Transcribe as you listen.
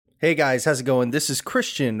Hey guys, how's it going? This is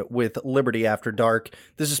Christian with Liberty After Dark.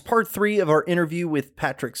 This is part 3 of our interview with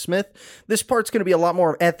Patrick Smith. This part's going to be a lot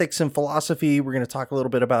more ethics and philosophy. We're going to talk a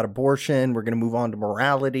little bit about abortion. We're going to move on to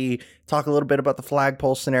morality, talk a little bit about the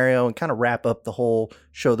flagpole scenario, and kind of wrap up the whole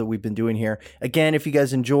show that we've been doing here. Again, if you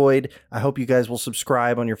guys enjoyed, I hope you guys will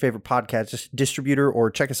subscribe on your favorite podcast distributor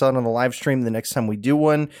or check us out on the live stream the next time we do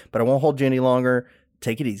one. But I won't hold you any longer.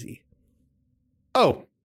 Take it easy.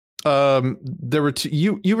 There were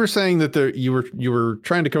you were saying that you were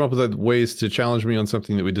trying to come up with ways to challenge me on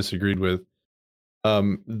something that we disagreed with.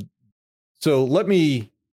 So let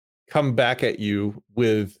me come back at you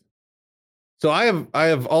with. So I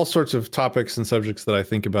have all sorts of topics and subjects that I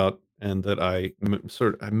think about and that I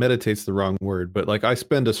meditate's the wrong word, but like I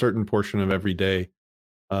spend a certain portion of every day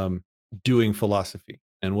doing philosophy.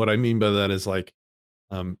 And what I mean by that is like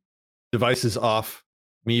devices off,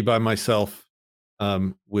 me by myself,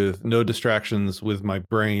 with no distractions, with my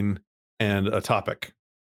brain and a topic.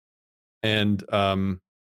 And I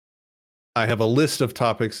have a list of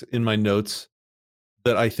topics in my notes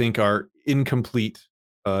that I think are incomplete,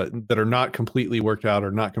 that are not completely worked out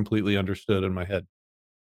or not completely understood in my head.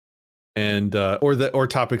 And or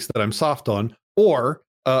topics that I'm soft on, or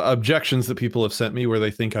objections that people have sent me where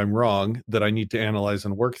they think I'm wrong that I need to analyze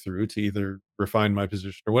and work through to either refine my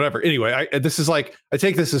position or whatever. Anyway, this is like I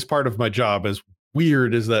take this as part of my job, as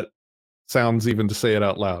weird as that sounds even to say it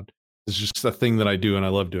out loud. It's just a thing that I do and I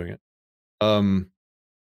love doing it.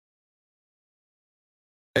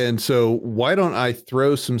 And so why don't I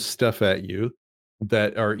throw some stuff at you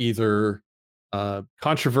that are either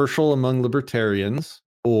controversial among libertarians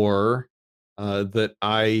or that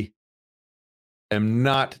I am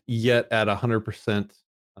not yet at 100%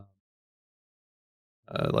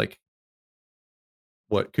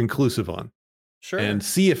 conclusive on. Sure. And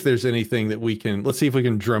see if there's anything that let's see if we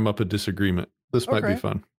can drum up a disagreement. This might be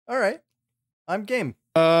fun. All right. I'm game.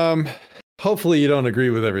 Hopefully you don't agree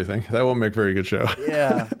with everything. That won't make a very good show.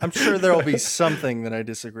 Yeah, I'm sure there'll be something that I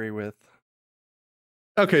disagree with.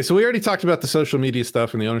 Okay, so we already talked about the social media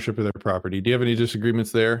stuff and the ownership of their property. Do you have any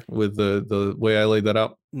disagreements there with the way I laid that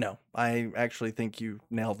out? No, I actually think you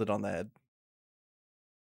nailed it on the head.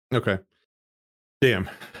 Okay. Damn,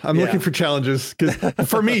 I'm looking for challenges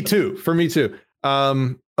for me too.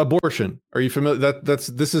 Abortion. Are you familiar?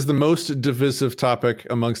 This is the most divisive topic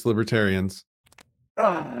amongst libertarians.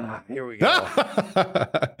 Here we go.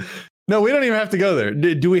 No, we don't even have to go there.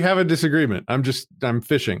 Do we have a disagreement? I'm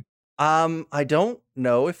fishing. I don't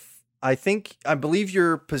know I believe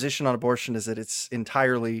your position on abortion is that it's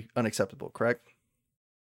entirely unacceptable, correct?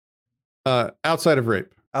 Outside of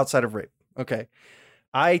rape. Outside of rape. Okay.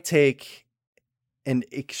 I take an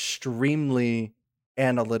extremely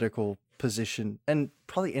analytical position, and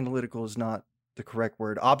probably analytical is not the correct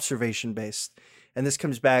word, observation based. And this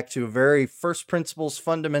comes back to a very first principles,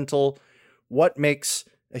 fundamental, what makes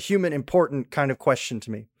a human important kind of question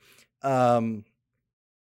to me.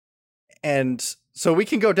 And so we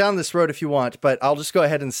can go down this road if you want, but I'll just go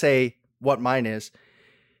ahead and say what mine is.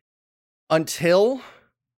 Until,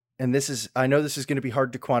 and I know this is going to be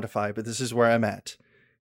hard to quantify, but this is where I'm at.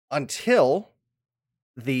 Until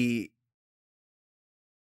the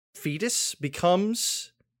fetus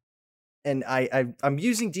becomes, and I'm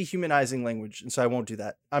using dehumanizing language, and so I won't do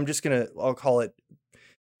that. I'll call it,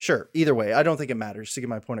 sure, either way. I don't think it matters to get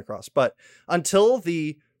my point across. But until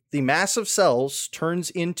the mass of cells turns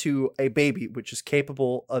into a baby, which is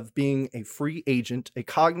capable of being a free agent, a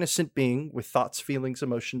cognizant being with thoughts, feelings,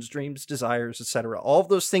 emotions, dreams, desires, etc., all of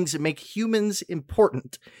those things that make humans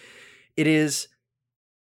important, it is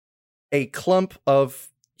a clump of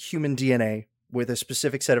human DNA with a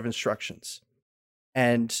specific set of instructions.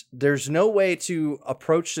 And there's no way to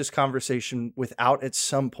approach this conversation without at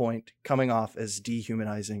some point coming off as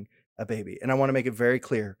dehumanizing a baby. And I want to make it very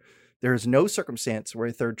clear. There is no circumstance where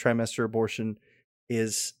a third trimester abortion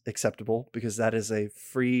is acceptable, because that is that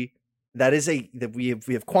we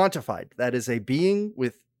have quantified. That is a being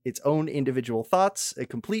with its own individual thoughts, a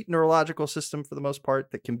complete neurological system for the most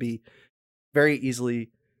part that can be very easily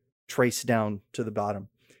traced down to the bottom.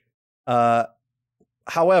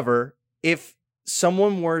 However, if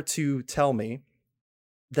someone were to tell me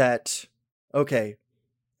that, okay,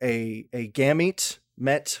 a gamete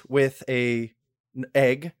met with an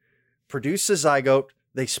egg, produced a zygote,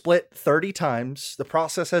 they split 30 times, the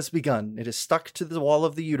process has begun, it is stuck to the wall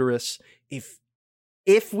of the uterus.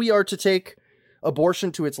 If we are to take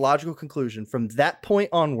abortion to its logical conclusion, from that point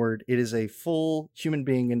onward, it is a full human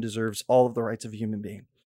being and deserves all of the rights of a human being.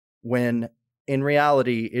 When in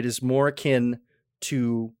reality, it is more akin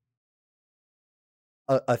to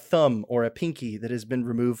a thumb or a pinky that has been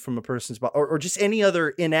removed from a person's body, or just any other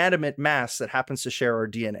inanimate mass that happens to share our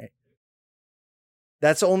DNA.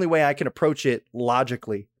 That's the only way I can approach it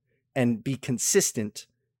logically and be consistent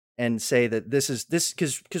and say that this is this,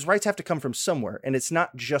 because rights have to come from somewhere, and it's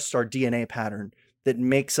not just our DNA pattern that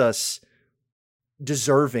makes us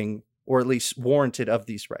deserving or at least warranted of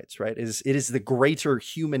these rights, right? It is the greater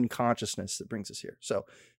human consciousness that brings us here. So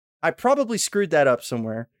I probably screwed that up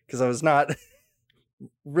somewhere because I was not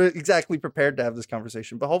exactly prepared to have this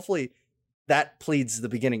conversation, but hopefully that pleads the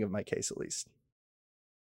beginning of my case at least.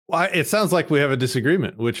 Well, it sounds like we have a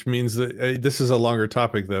disagreement, which means that this is a longer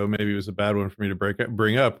topic, though. Maybe it was a bad one for me to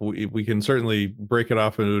bring up. We can certainly break it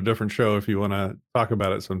off into a different show if you want to talk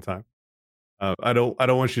about it sometime. I don't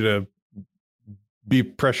want you to be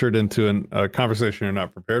pressured into a conversation you're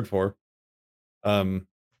not prepared for. So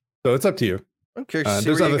it's up to you. I'm curious.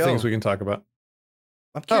 There's other things we can talk about.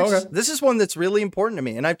 I'm curious. Oh, okay. This is one that's really important to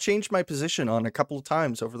me, and I've changed my position on a couple of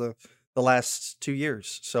times over the last 2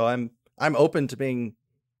 years. So I'm open to being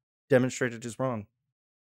demonstrated as wrong.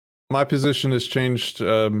 My position has changed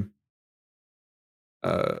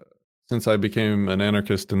since I became an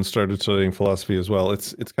anarchist and started studying philosophy as well.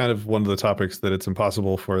 It's kind of one of the topics that it's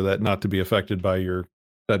impossible for that not to be affected by your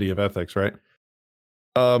study of ethics, right?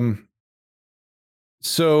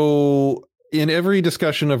 So in every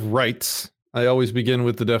discussion of rights, I always begin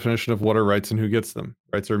with the definition of what are rights and who gets them.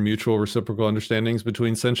 Rights are mutual reciprocal understandings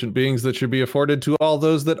between sentient beings that should be afforded to all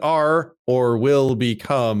those that are or will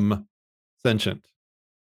become sentient.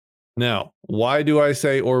 Now, why do I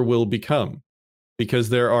say or will become? Because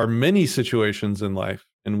there are many situations in life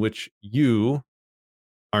in which you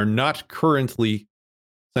are not currently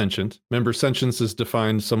sentient. Remember, sentience is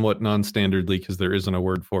defined somewhat non-standardly because there isn't a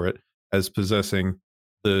word for it, as possessing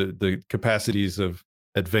the capacities of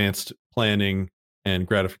advanced planning and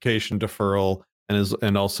gratification deferral,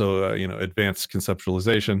 and also advanced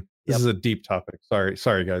conceptualization. This is a deep topic.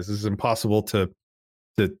 Sorry guys, this is impossible to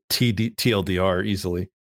TLDR easily.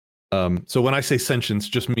 So when I say sentience,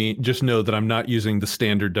 just know that I'm not using the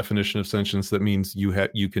standard definition of sentience that means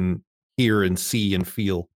you can hear and see and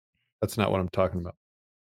feel. That's not what I'm talking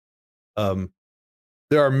about.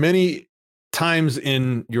 There are many times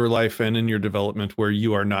in your life and in your development where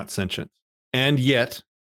you are not sentient, and yet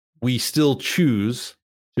we still choose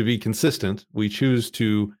to be consistent. We choose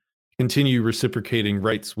to continue reciprocating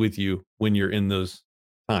rights with you when you're in those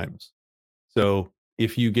times. So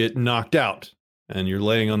if you get knocked out and you're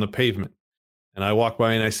laying on the pavement and I walk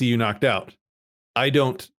by and I see you knocked out, I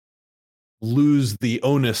don't lose the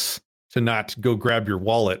onus to not go grab your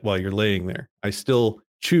wallet while you're laying there. I still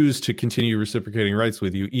choose to continue reciprocating rights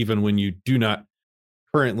with you, even when you do not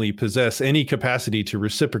currently possess any capacity to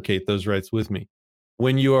reciprocate those rights with me.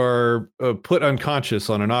 When you are put unconscious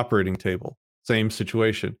on an operating table, same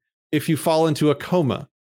situation. If you fall into a coma,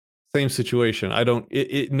 same situation.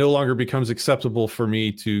 It no longer becomes acceptable for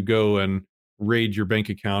me to go and raid your bank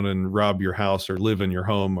account and rob your house or live in your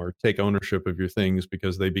home or take ownership of your things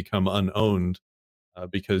because they become unowned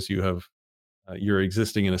because you're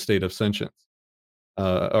existing in a state of sentience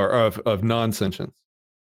or of non-sentience.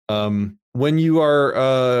 When you are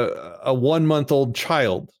a 1-month-old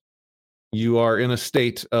child, you are in a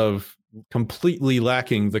state of completely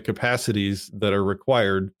lacking the capacities that are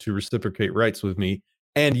required to reciprocate rights with me.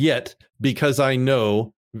 And yet, because I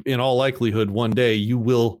know in all likelihood one day you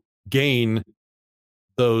will gain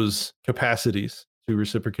those capacities to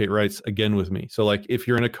reciprocate rights again with me. So like if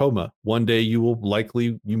you're in a coma, one day you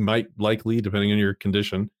might likely, depending on your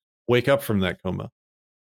condition, wake up from that coma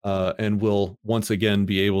and will once again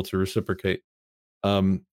be able to reciprocate.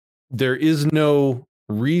 There is no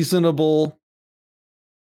reasonable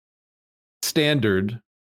standard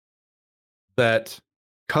that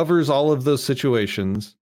covers all of those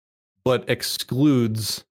situations, but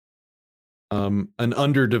excludes an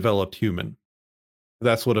underdeveloped human.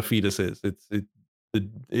 That's what a fetus is.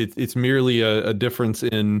 It's merely a difference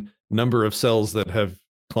in number of cells that have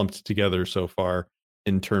clumped together so far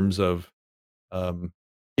in terms of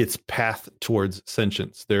its path towards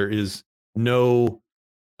sentience. There is no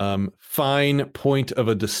fine point of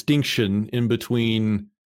a distinction in between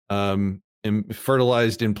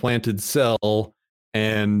fertilized implanted cell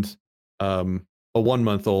and a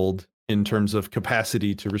 1-month-old in terms of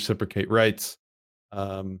capacity to reciprocate rights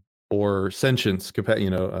or sentience,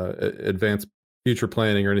 advanced future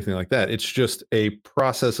planning or anything like that. It's just a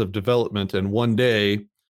process of development, and one day,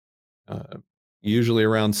 usually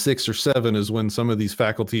around 6 or 7 is when some of these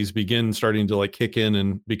faculties begin starting to like kick in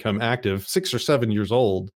and become active. 6 or 7 years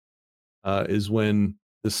old is when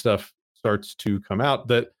this stuff starts to come out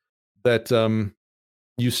that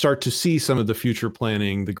you start to see some of the future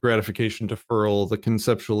planning, the gratification deferral, the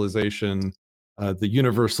conceptualization, the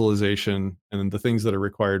universalization, and the things that are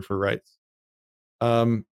required for rights.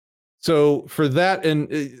 So for that,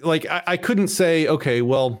 and like I couldn't say, okay,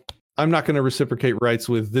 well, I'm not going to reciprocate rights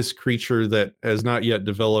with this creature that has not yet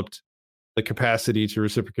developed the capacity to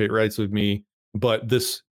reciprocate rights with me, but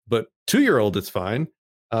 2-year-old, it's fine.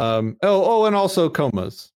 And also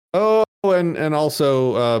comas. And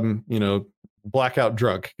also, blackout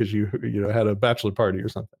drunk because you had a bachelor party or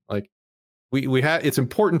something. Like we had, it's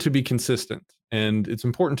important to be consistent, and it's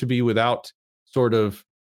important to be without sort of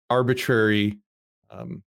arbitrary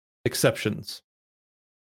exceptions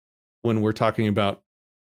when we're talking about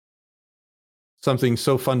something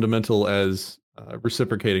so fundamental as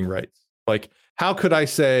reciprocating rights. Like, how could I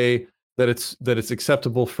say that it's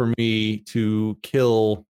acceptable for me to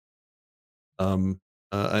kill an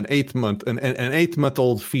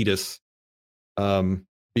 8-month-old fetus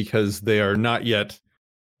because they are not yet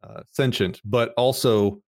sentient, but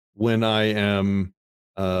also when I am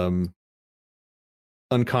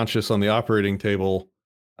unconscious on the operating table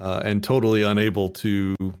and totally unable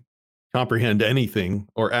to comprehend anything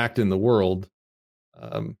or act in the world,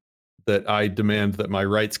 that I demand that my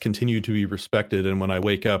rights continue to be respected, and when I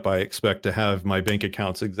wake up, I expect to have my bank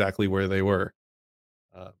accounts exactly where they were.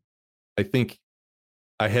 I think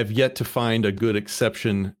I have yet to find a good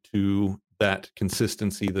exception to that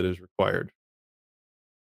consistency that is required.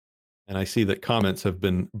 And I see that comments have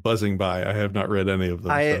been buzzing by. I have not read any of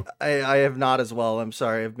them. I have not as well. I'm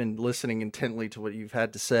sorry. I've been listening intently to what you've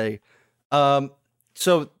had to say.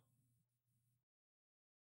 So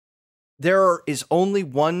there is only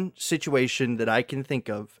one situation that I can think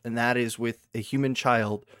of, and that is with a human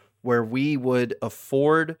child, where we would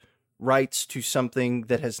afford rights to something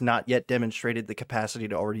that has not yet demonstrated the capacity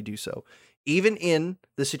to already do so. Even in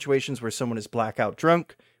the situations where someone is blackout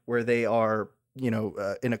drunk, where they are,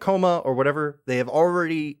 in a coma or whatever, they have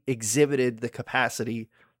already exhibited the capacity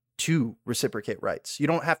to reciprocate rights. You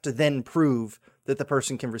don't have to then prove that the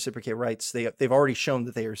person can reciprocate rights. They've already shown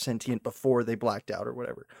that they are sentient before they blacked out or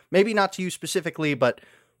whatever. Maybe not to you specifically, but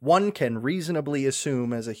one can reasonably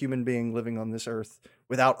assume as a human being living on this earth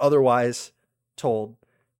without otherwise told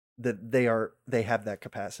that they have that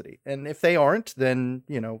capacity. And if they aren't, then,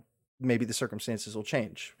 maybe the circumstances will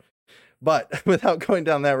change. But without going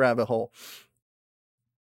down that rabbit hole,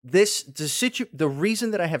 the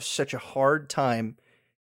reason that I have such a hard time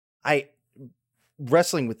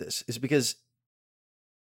wrestling with this is because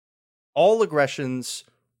all aggressions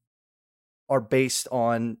are based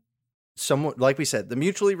on someone, like we said, the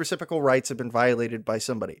mutually reciprocal rights have been violated by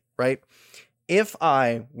somebody, right? If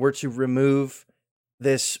I were to remove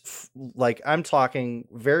this, like, I'm talking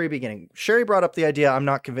very beginning, Sherry brought up the idea, I'm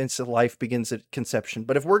not convinced that life begins at conception,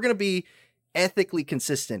 but if we're going to be ethically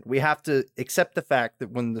consistent, we have to accept the fact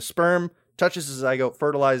that when the sperm touches the zygote,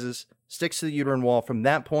 fertilizes, sticks to the uterine wall, from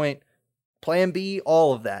that point, plan B,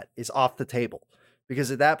 all of that is off the table. Because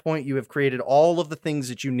at that point, you have created all of the things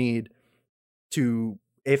that you need to,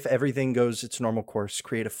 if everything goes its normal course,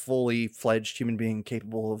 create a fully fledged human being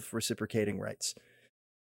capable of reciprocating rights.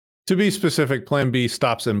 To be specific, plan B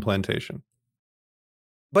stops implantation.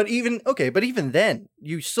 But even then,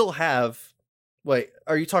 you still have, wait,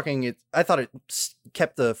 are you talking it? I thought it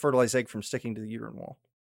kept the fertilized egg from sticking to the uterine wall.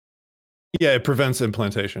 Yeah, it prevents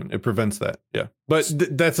implantation. It prevents that. Yeah. But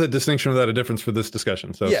that's a distinction without a difference for this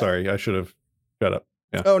discussion. So Sorry, I should have shut up.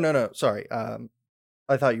 Yeah. Oh, no. Sorry.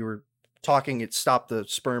 I thought you were talking it stopped the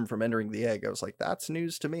sperm from entering the egg. I was like, that's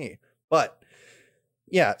news to me. But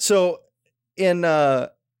yeah, so in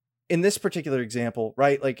this particular example,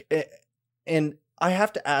 right? Like, and I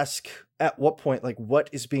have to ask at what point, like, what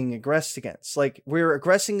is being aggressed against? Like, we're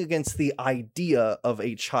aggressing against the idea of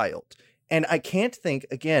a child. And I can't think,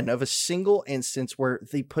 again, of a single instance where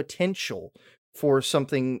the potential for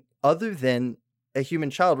something other than a human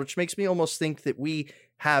child, which makes me almost think that we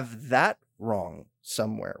have that wrong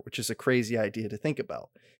somewhere, which is a crazy idea to think about.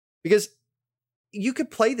 Because you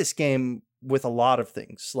could play this game with a lot of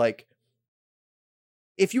things. Like,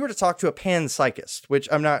 if you were to talk to a panpsychist, which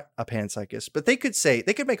I'm not a panpsychist, but they could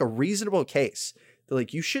make a reasonable case that,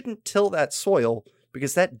 like, you shouldn't till that soil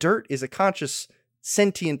because that dirt is a conscious,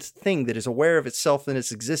 sentient thing that is aware of itself and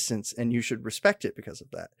its existence, and you should respect it because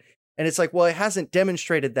of that. And it's like, well, it hasn't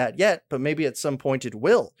demonstrated that yet, but maybe at some point it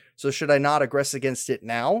will. So should I not aggress against it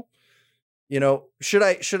now? Should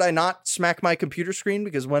I not smack my computer screen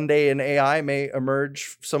because one day an AI may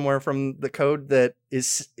emerge somewhere from the code that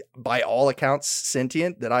is, by all accounts,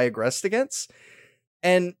 sentient that I aggressed against?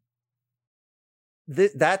 And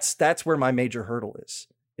that's where my major hurdle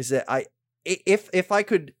is that if I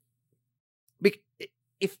could,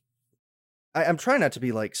 I'm trying not to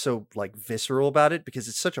be like so like visceral about it because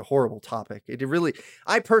it's such a horrible topic. It really,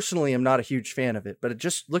 I personally am not a huge fan of it, but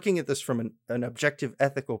just looking at this from an objective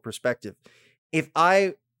ethical perspective, if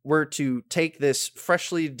I were to take this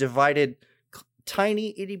freshly divided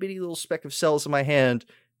tiny itty bitty little speck of cells in my hand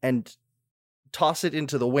and toss it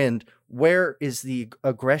into the wind, where is the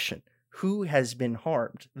aggression? Who has been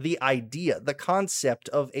harmed? The idea, the concept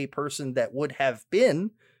of a person that would have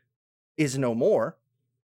been is no more,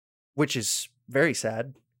 which is very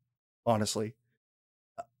sad, honestly.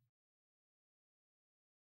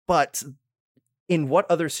 But in what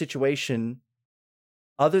other situation,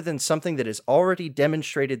 other than something that has already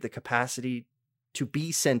demonstrated the capacity to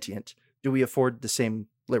be sentient, do we afford the same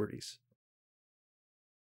liberties?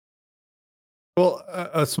 Well,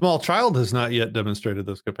 a small child has not yet demonstrated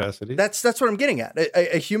those capacities. That's what I'm getting at.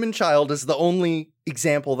 A human child is the only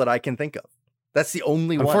example that I can think of. That's the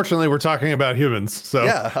only one. Unfortunately, we're talking about humans, so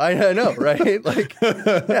yeah, I know, right? Like,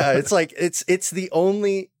 yeah, it's like it's the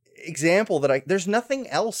only example that there's nothing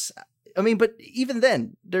else. I mean, but even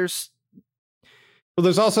then, there's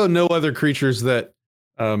also no other creatures that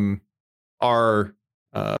are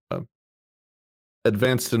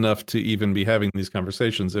advanced enough to even be having these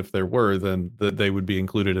conversations. If there were, then they would be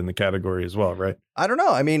included in the category as well, right? I don't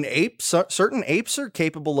know. I mean, certain apes are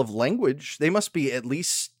capable of language. They must be at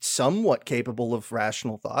least somewhat capable of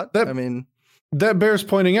rational thought. That bears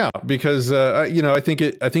pointing out because I think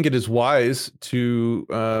it is wise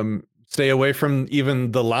to stay away from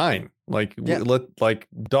even the line. Like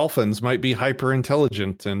dolphins might be hyper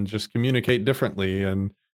intelligent and just communicate differently.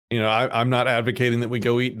 And I'm not advocating that we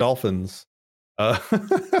go eat dolphins.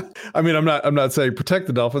 I mean, I'm not saying protect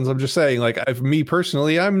the dolphins. I'm just saying, like, me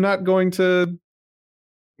personally, I'm not going to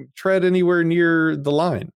tread anywhere near the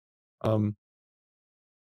line. And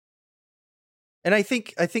I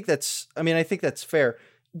think that's fair.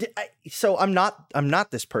 So I'm not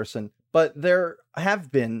this person, but there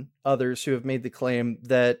have been others who have made the claim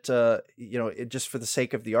that, just for the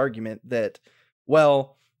sake of the argument that,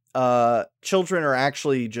 well, children are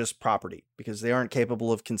actually just property because they aren't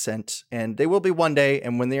capable of consent, and they will be one day.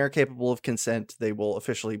 And when they are capable of consent, they will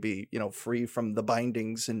officially be, free from the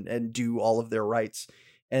bindings and do all of their rights.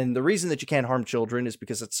 And the reason that you can't harm children is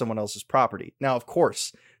because it's someone else's property. Now, of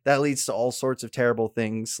course, that leads to all sorts of terrible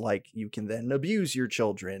things, like you can then abuse your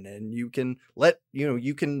children, and you can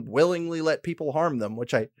you can willingly let people harm them,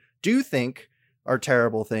 which I do think are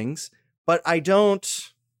terrible things. But I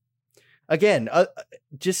don't. Again,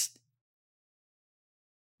 it's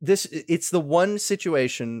the one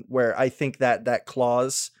situation where I think that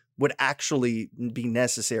clause would actually be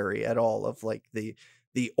necessary at all, of like the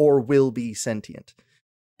or will be sentient.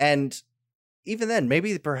 And even then,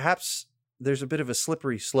 maybe perhaps there's a bit of a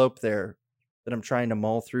slippery slope there that I'm trying to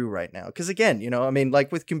mull through right now. Because again,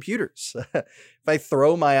 like with computers, if I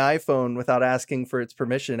throw my iPhone without asking for its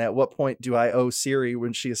permission, at what point do I owe Siri,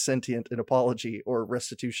 when she is sentient, an apology or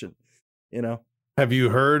restitution? Have you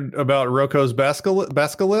heard about Roko's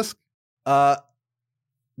basilisk? No,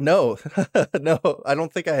 no, I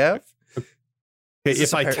don't think I have. Okay,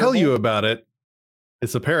 if I tell you about it,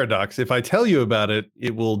 it's a paradox. If I tell you about it,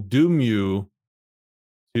 it will doom you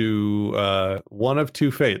to one of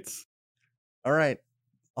two fates. All right,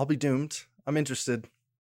 I'll be doomed. I'm interested.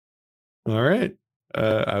 All right.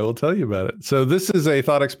 I will tell you about it. So this is a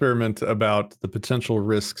thought experiment about the potential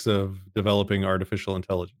risks of developing artificial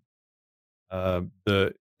intelligence.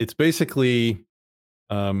 It's basically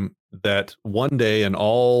that one day an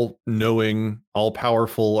all-knowing,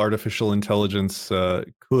 all-powerful artificial intelligence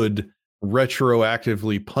could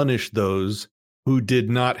retroactively punish those who did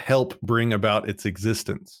not help bring about its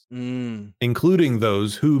existence, including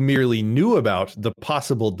those who merely knew about the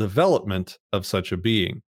possible development of such a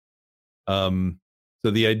being. So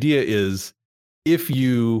the idea is, if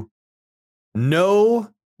you know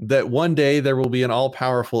that one day there will be an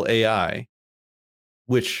all-powerful AI,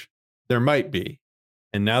 which there might be,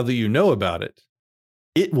 and now that you know about it,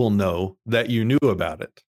 it will know that you knew about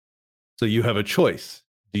it. So you have a choice.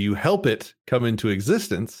 Do you help it come into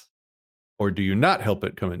existence, or do you not help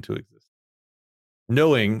it come into existence,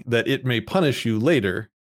 knowing that it may punish you later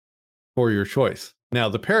for your choice? Now,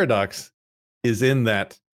 the paradox is in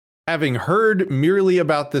that, having heard merely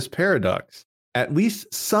about this paradox, at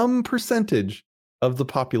least some percentage of the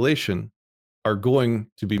population are going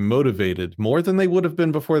to be motivated more than they would have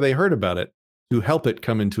been before they heard about it to help it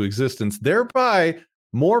come into existence, thereby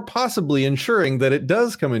more possibly ensuring that it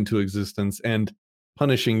does come into existence and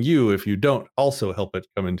punishing you if you don't also help it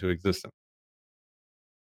come into existence.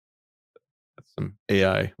 That's some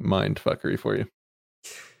AI mind fuckery for you.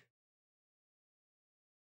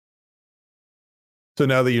 So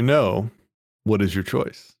now that you know, What is your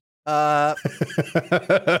choice? I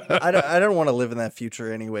don't want to live in that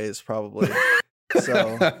future anyways, probably.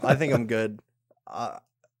 So I think I'm good.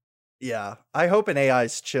 Yeah, I hope an AI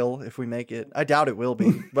is chill if we make it. I doubt it will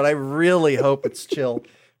be, but I really hope it's chill.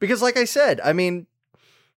 Because like I said, I mean,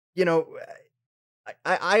 you know,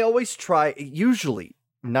 I always try, usually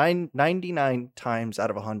 99 times out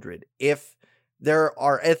of 100, if there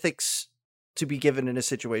are ethics to be given in a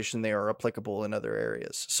situation, they are applicable in other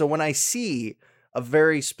areas. So when I see a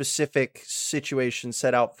very specific situation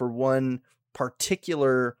set out for one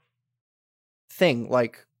particular thing,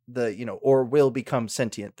 like or will become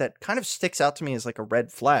sentient, that kind of sticks out to me as like a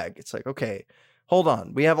red flag. It's like, okay, hold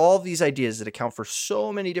on. We have all these ideas that account for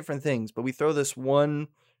so many different things, but we throw this one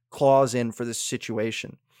clause in for this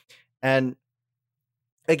situation. And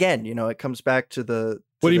again, it comes back to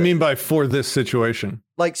what do you mean by for this situation?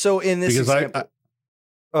 Like, so in this example,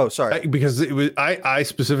 oh, sorry. Because I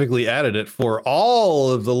specifically added it for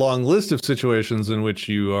all of the long list of situations in which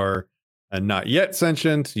you are not yet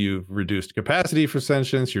sentient, you've reduced capacity for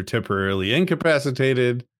sentience, you're temporarily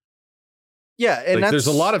incapacitated. Yeah, and there's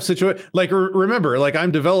a lot of situations. Like, remember, like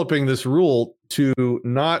I'm developing this rule to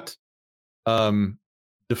not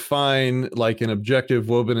define like an objective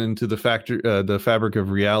woven into the fabric of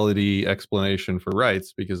reality explanation for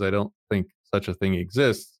rights, because I don't think such a thing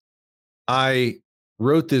exists. I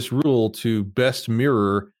wrote this rule to best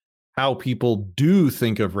mirror how people do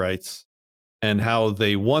think of rights and how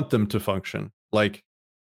they want them to function. Like,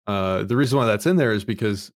 the reason why that's in there is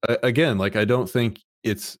because, again, like I don't think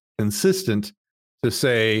it's consistent to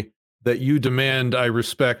say that you demand I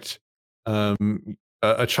respect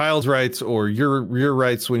a child's rights or your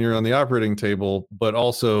rights when you're on the operating table, but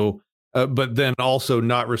then also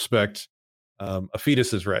not respect a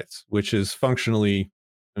fetus's rights, which is functionally,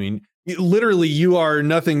 I mean, literally, you are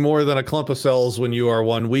nothing more than a clump of cells when you are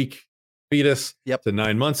 1 week fetus to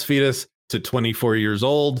 9 months fetus to 24 years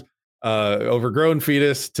old, overgrown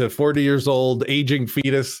fetus to 40 years old, aging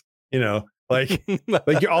fetus. Like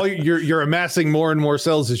you're amassing more and more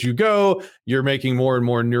cells as you go. You're making more and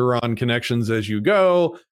more neuron connections as you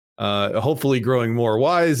go. Hopefully, growing more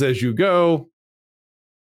wise as you go.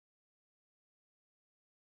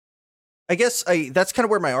 I guess that's kind of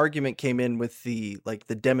where my argument came in with the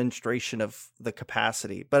demonstration of the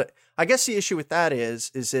capacity. But I guess the issue with that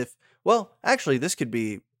is if, well, actually this could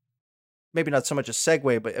be maybe not so much a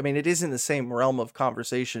segue, but I mean, it is in the same realm of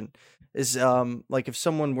conversation, is like if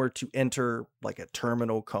someone were to enter like a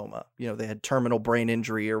terminal coma, they had terminal brain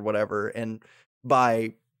injury or whatever, and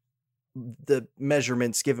by the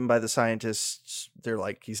measurements given by the scientists, they're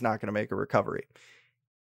like, he's not going to make a recovery.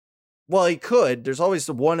 Well, he could. There's always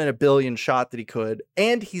the 1 in a billion shot that he could.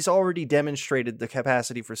 And he's already demonstrated the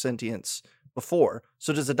capacity for sentience before.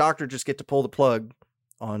 So does the doctor just get to pull the plug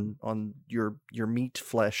on your meat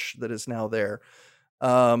flesh that is now there?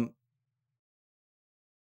 I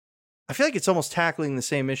feel like it's almost tackling the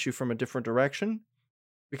same issue from a different direction,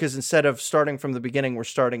 because instead of starting from the beginning, we're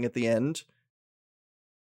starting at the end.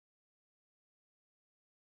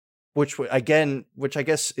 Which I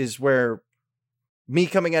guess is where me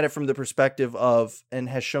coming at it from the perspective of, and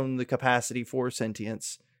has shown the capacity for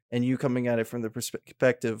sentience, and you coming at it from the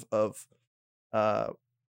perspective of,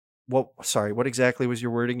 what exactly was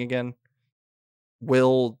your wording again?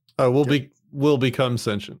 Will become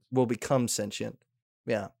sentient. Will become sentient.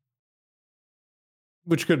 Yeah.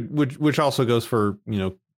 Which also goes for,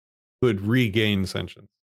 could regain sentience.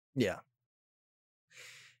 Yeah.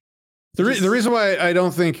 The reason why I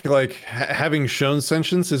don't think like having shown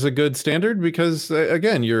sentience is a good standard, because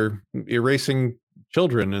again, you're erasing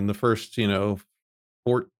children in the first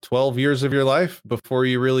 12 years of your life before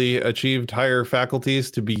you really achieved higher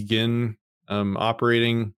faculties to begin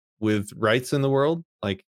operating with rights in the world.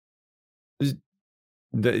 Like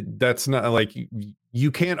that's not like,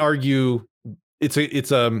 you can't argue.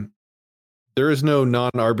 There is no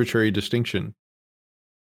non-arbitrary distinction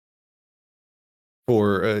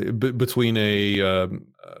for between a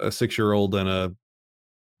 6-year-old and a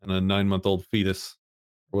 9-month-old fetus,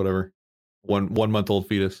 or whatever, 1 month-old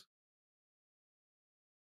fetus.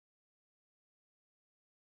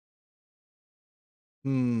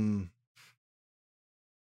 And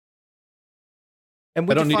I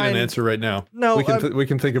don't need an answer right now. No, we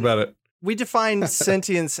can think about it. We define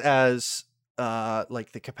sentience as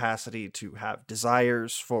like the capacity to have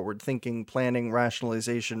desires, forward thinking, planning,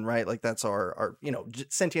 rationalization, right? Like that's our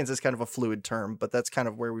sentience is kind of a fluid term, but that's kind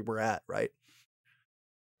of where we were at, right?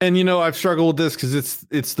 And I've struggled with this because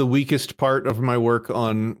it's the weakest part of my work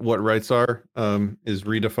on what rights are, is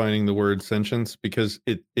redefining the word sentience, because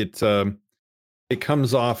it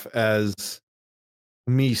comes off as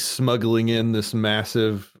me smuggling in this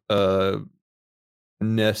massive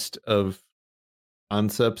nest of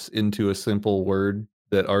concepts into a simple word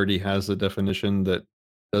that already has a definition that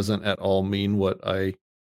doesn't at all mean what I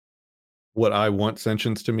want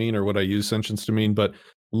sentience to mean or what I use sentience to mean. But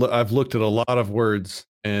I've looked at a lot of words,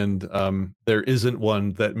 and there isn't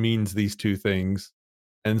one that means these two things.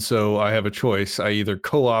 And so I have a choice. I either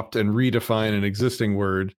co-opt and redefine an existing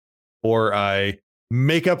word, or I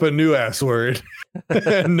make up a new ass word.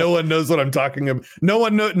 And no one knows what I'm talking about. No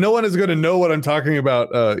one is going to know what I'm talking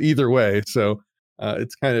about either way. So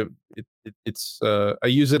it's kind of it's I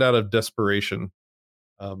use it out of desperation.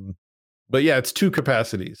 But yeah, it's two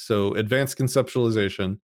capacities. So advanced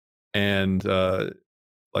conceptualization and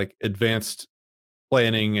like advanced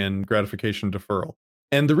planning and gratification deferral.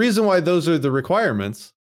 And the reason why those are the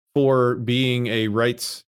requirements for being a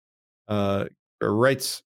rights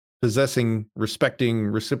possessing, respecting,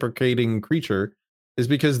 reciprocating creature is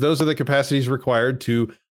because those are the capacities required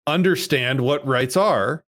to understand what rights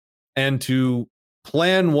are and to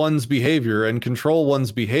plan one's behavior and control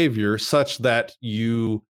one's behavior such that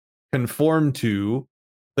you conform to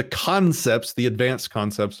the concepts, the advanced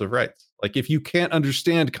concepts of rights. Like if you can't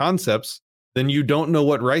understand concepts, then you don't know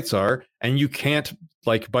what rights are, and you can't,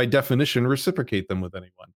 like by definition, reciprocate them with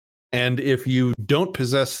anyone. And if you don't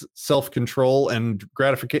possess self-control and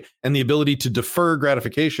gratification and the ability to defer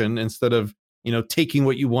gratification instead of, taking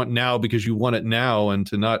what you want now because you want it now, and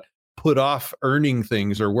to not put off earning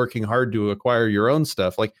things or working hard to acquire your own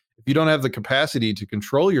stuff, like if you don't have the capacity to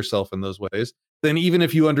control yourself in those ways, then even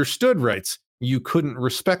if you understood rights, you couldn't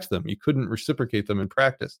respect them. You couldn't reciprocate them in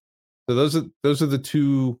practice. So that's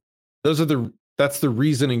the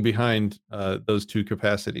reasoning behind those two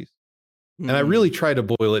capacities. And I really try to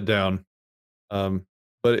boil it down.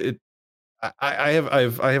 But I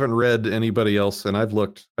haven't read anybody else, and I've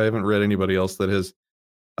looked, I haven't read anybody else that has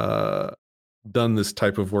done this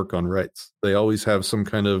type of work on rights. They always have some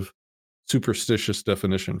kind of superstitious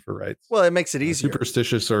definition for rights. Well, it makes it easier.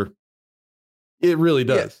 Superstitious, or it really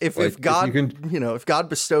does. Yeah, if God, if God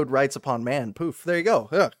bestowed rights upon man, poof, there you go.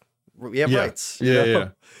 Yeah, we have rights. Yeah.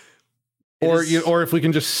 Or if we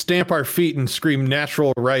can just stamp our feet and scream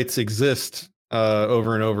natural rights exist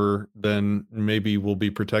over and over, then maybe we'll be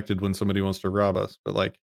protected when somebody wants to rob us. But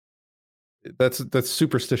like, that's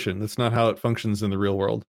superstition. That's not how it functions in the real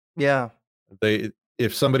world. Yeah.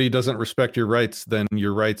 If somebody doesn't respect your rights, then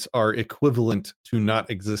your rights are equivalent to not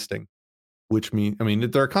existing. Which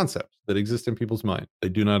there are concepts that exist in people's mind. They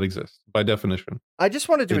do not exist by definition. I just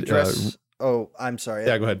wanted to address. Oh, I'm sorry.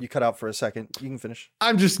 Yeah, go ahead. You cut out for a second. You can finish.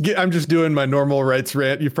 I'm just doing my normal rights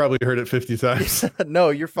rant. You've probably heard it 50 times. No,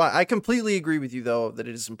 you're fine. I completely agree with you, though, that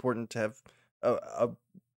it is important to have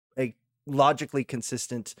a logically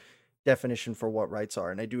consistent definition for what rights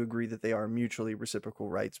are. And I do agree that they are mutually reciprocal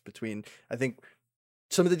rights between, I think,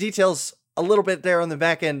 some of the details a little bit there on the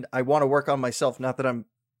back end I want to work on myself. Not that I'm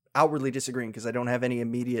outwardly disagreeing, because I don't have any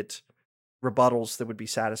immediate rebuttals that would be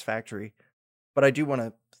satisfactory, but I do want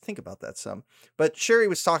to think about that some. But Sherry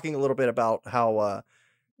was talking a little bit about how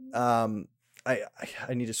I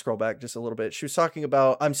need to scroll back just a little bit. She was talking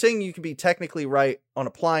about, I'm saying you can be technically right on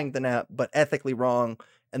applying the NAP, but ethically wrong.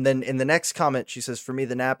 And then in the next comment, she says, for me,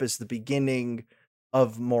 the NAP is the beginning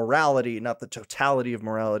of morality, not the totality of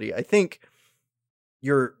morality. I think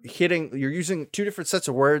you're using two different sets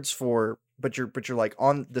of words but you're like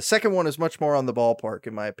on the second one is much more on the ballpark,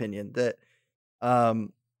 in my opinion, that,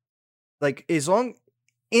 like, as long,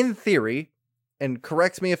 in theory, and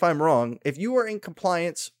correct me if I'm wrong, if you are in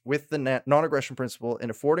compliance with the non-aggression principle and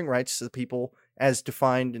affording rights to the people as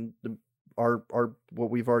defined in our what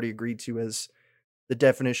we've already agreed to as the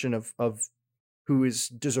definition of who is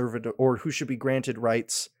deserved or who should be granted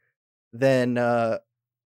rights, then, or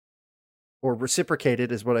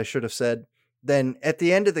reciprocated is what I should have said, then at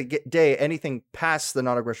the end of the day, anything past the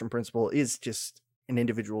non-aggression principle is just an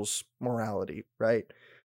individual's morality, right?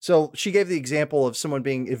 So she gave the example of someone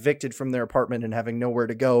being evicted from their apartment and having nowhere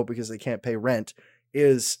to go because they can't pay rent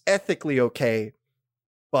is ethically okay,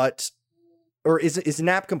 or is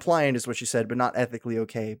NAP compliant is what she said, but not ethically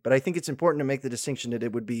okay. But I think it's important to make the distinction that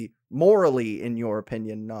it would be morally, in your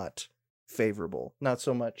opinion, not favorable, not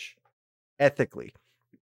so much ethically.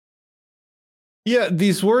 Yeah,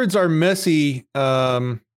 these words are messy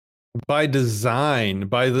by design,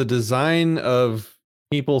 by the design of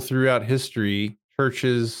people throughout history,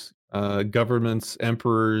 churches, governments,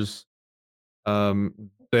 emperors. They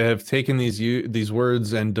have taken these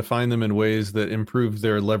words and defined them in ways that improve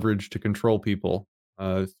their leverage to control people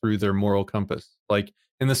through their moral compass. Like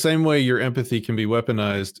in the same way your empathy can be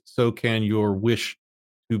weaponized, so can your wish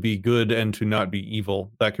to be good and to not be evil.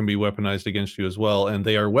 That can be weaponized against you as well. And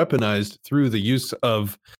they are weaponized through the use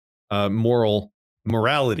of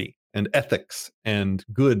morality and ethics and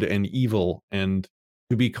good and evil. And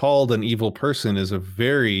to be called an evil person is a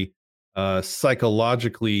very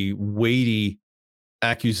psychologically weighty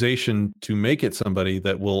accusation to make at somebody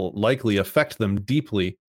that will likely affect them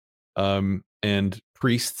deeply. And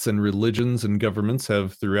priests and religions and governments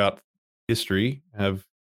have throughout history have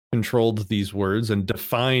controlled these words and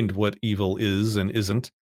defined what evil is and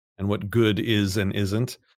isn't, and what good is and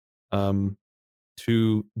isn't,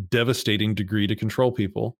 to devastating degree to control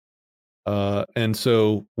people. And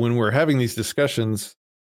so when we're having these discussions,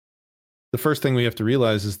 the first thing we have to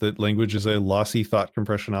realize is that language is a lossy thought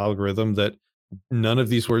compression algorithm, that none of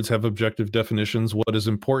these words have objective definitions. What is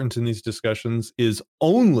important in these discussions is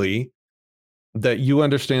only that you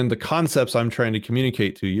understand the concepts I'm trying to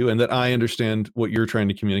communicate to you, and that I understand what you're trying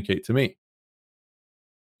to communicate to me.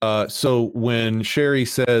 So when Sherry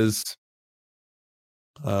says,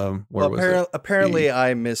 apparently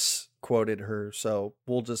I misquoted her, so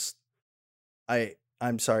we'll just,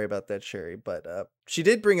 I'm sorry about that, Sherry, but she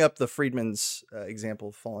did bring up the Friedman's example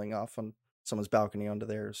of falling off on someone's balcony onto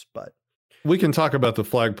theirs, but we can talk about the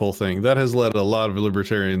flagpole thing. That has led a lot of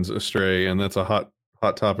libertarians astray, and that's a hot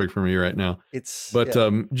topic for me right now. Just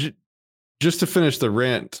to finish the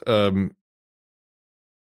rant,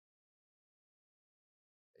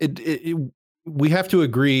 we have to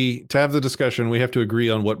agree to have the discussion. We have to agree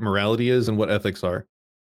on what morality is and what ethics are.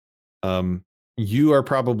 You are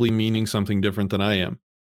probably meaning something different than I am.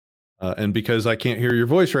 And because I can't hear your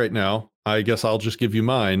voice right now, I guess I'll just give you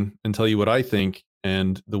mine and tell you what I think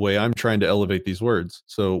and the way I'm trying to elevate these words.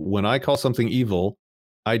 So when I call something evil,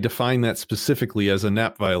 I define that specifically as a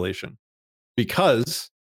NAP violation,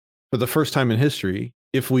 because for the first time in history,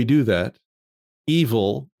 if we do that,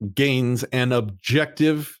 evil gains an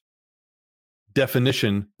objective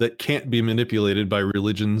definition that can't be manipulated by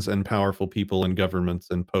religions and powerful people and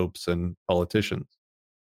governments and popes and politicians.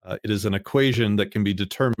 It is an equation that can be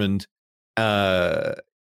determined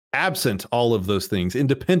absent all of those things,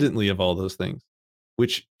 independently of all those things,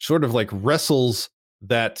 which sort of like wrestles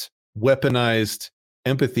that weaponized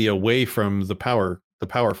empathy away from the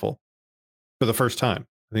powerful for the first time.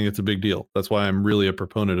 I think it's a big deal. That's why I'm really a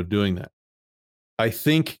proponent of doing that. I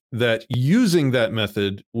think that using that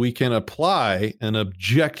method, we can apply an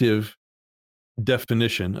objective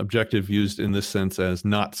definition, objective used in this sense as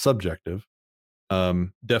not subjective,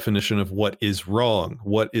 definition of what is wrong,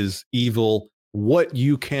 what is evil, what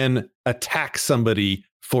you can attack somebody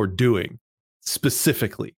for doing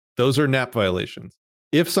specifically. Those are NAP violations.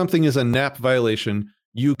 If something is a NAP violation,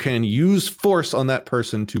 you can use force on that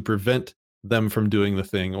person to prevent them from doing the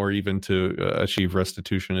thing, or even to achieve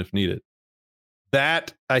restitution if needed.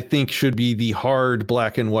 That, I think, should be the hard,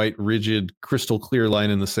 black and white, rigid, crystal clear line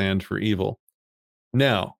in the sand for evil.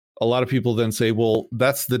 Now, a lot of people then say, well,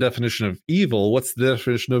 that's the definition of evil. What's the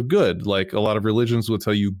definition of good? Like, a lot of religions will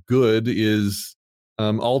tell you good is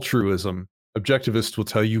altruism. Objectivists will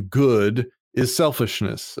tell you good is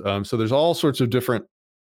selfishness. So there's all sorts of different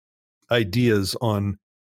ideas on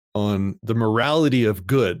the morality of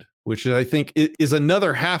good, which I think is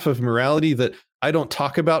another half of morality that I don't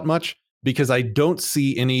talk about much, because I don't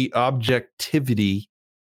see any objectivity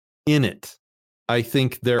in it. I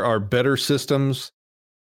think there are better systems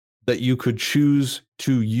that you could choose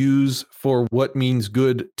to use for what means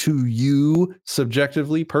good to you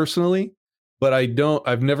subjectively, personally, but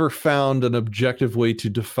I've never found an objective way to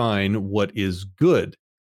define what is good,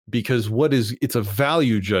 because it's a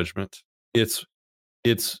value judgment. It's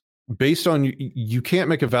based on, you can't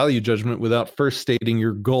make a value judgment without first stating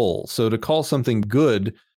your goal. So to call something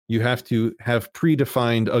good, you have to have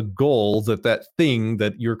predefined a goal that thing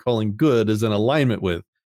that you're calling good is in alignment with.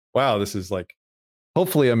 Wow, this is like,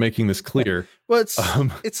 hopefully I'm making this clear. Well,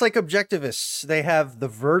 it's like objectivists. They have the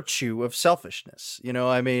virtue of selfishness. You know,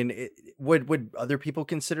 I mean, would other people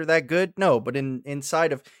consider that good? No, but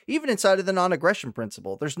inside of the non-aggression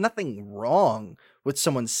principle, there's nothing wrong with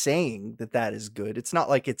someone saying that is good. It's not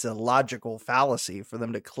like it's a logical fallacy for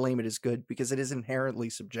them to claim it as good, because it is inherently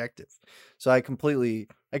subjective. So I completely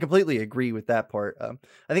agree with that part.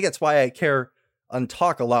 I think that's why I care and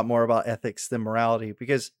talk a lot more about ethics than morality,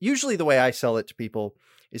 because usually the way I sell it to people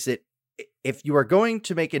is that if you are going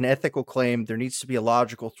to make an ethical claim, there needs to be a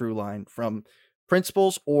logical through line from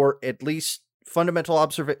principles, or at least fundamental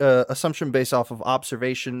assumption based off of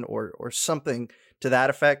observation or something to that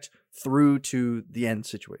effect, through to the end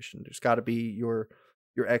situation. There's got to be your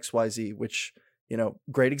XYZ, which, you know,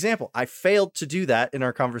 great example. I failed to do that in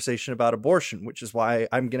our conversation about abortion, which is why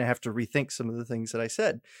I'm going to have to rethink some of the things that I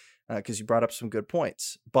said. because you brought up some good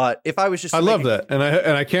points. But if I was just, I love that, and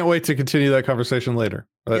I can't wait to continue that conversation later.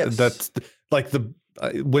 Yes. That's like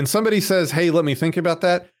when somebody says, "Hey, let me think about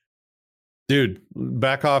that." Dude,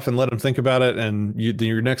 back off and let them think about it, and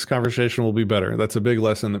your next conversation will be better. That's a big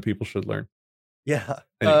lesson that people should learn. Yeah.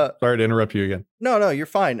 Anyway, sorry to interrupt you again. No, you're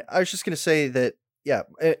fine. I was just going to say that, yeah,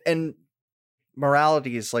 and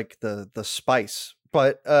morality is like the spice.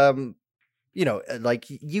 But, like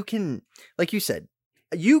you can, like you said,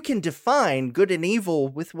 you can define good and evil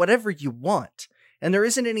with whatever you want. And there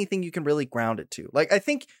isn't anything you can really ground it to. Like, I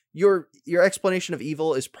think your explanation of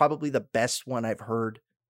evil is probably the best one I've heard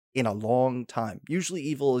in a long time. Usually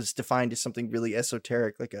evil is defined as something really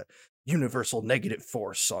esoteric, like a universal negative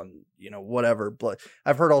force on, whatever. But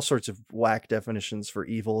I've heard all sorts of whack definitions for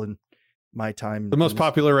evil in my time. The most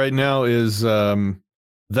popular right now is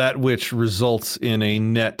that which results in a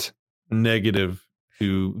net negative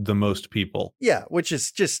to the most people. Yeah, which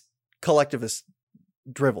is just collectivist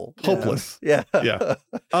drivel. Hopeless. Yeah. Yeah.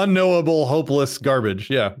 Unknowable, hopeless garbage.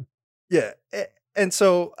 Yeah. Yeah. And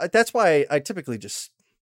so that's why I typically just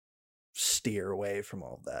steer away from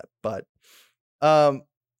all of that. But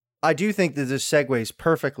I do think that this segues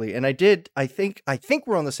perfectly. And I think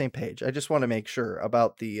we're on the same page. I just want to make sure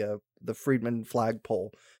about the Friedman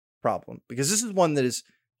flagpole problem, because this is one that has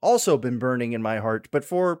also been burning in my heart, but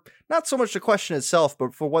for not so much the question itself,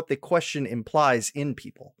 but for what the question implies in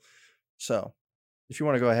people. So if you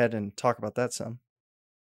want to go ahead and talk about that some.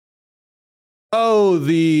 Oh,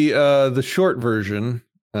 the short version.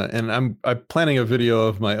 And I'm planning a video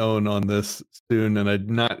of my own on this soon, and I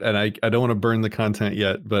don't want to burn the content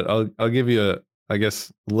yet, but I'll give you a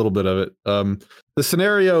little bit of it. The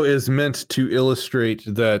scenario is meant to illustrate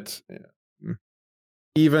that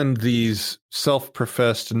even these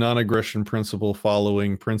self-professed non-aggression principle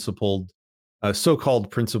following principled,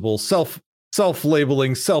 so-called principle,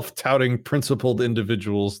 self-labeling, self-touting principled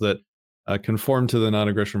individuals that conform to the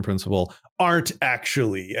non-aggression principle aren't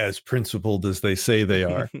actually as principled as they say they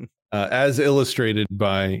are, as illustrated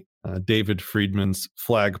by David Friedman's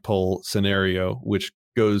flagpole scenario, which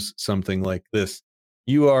goes something like this.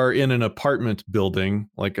 You are in an apartment building,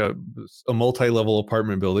 like a multi-level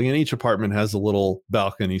apartment building, and each apartment has a little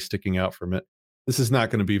balcony sticking out from it. This is not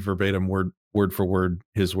going to be verbatim word for word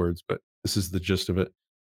his words, but this is the gist of it.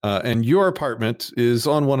 And your apartment is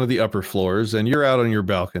on one of the upper floors, and you're out on your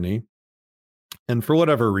balcony. And for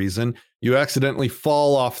whatever reason, you accidentally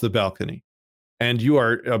fall off the balcony, and you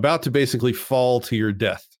are about to basically fall to your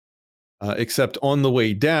death. Except on the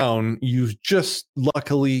way down, you just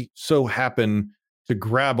luckily so happen to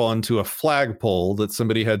grab onto a flagpole that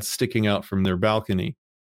somebody had sticking out from their balcony,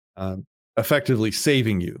 effectively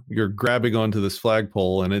saving you. You're grabbing onto this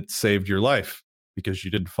flagpole, and it saved your life because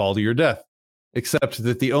you didn't fall to your death. Except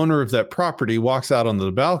that the owner of that property walks out on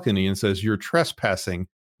the balcony and says, "You're trespassing.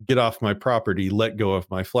 Get off my property, let go of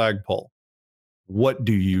my flagpole." What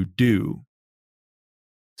do you do?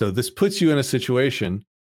 So this puts you in a situation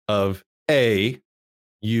of A,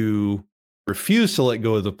 you refuse to let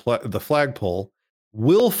go of the flagpole,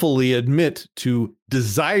 willfully admit to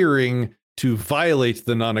desiring to violate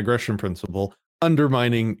the non-aggression principle,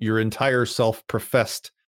 undermining your entire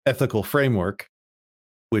self-professed ethical framework,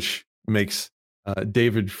 which makes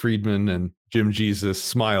David Friedman and Jim Jesus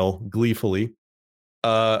smile gleefully.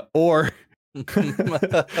 Or you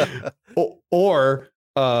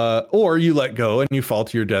let go and you fall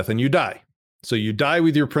to your death and you die. So you die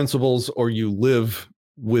with your principles, or you live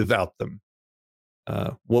without them.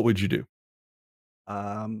 What would you do?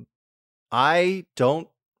 I don't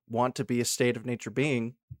want to be a state of nature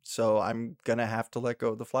being, so I'm gonna have to let go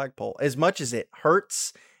of the flagpole. As much as it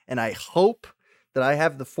hurts, and I hope that I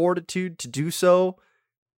have the fortitude to do so.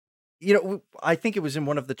 I think it was in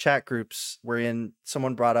one of the chat groups wherein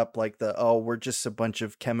someone brought up like we're just a bunch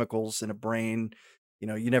of chemicals in a brain.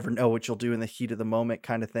 You never know what you'll do in the heat of the moment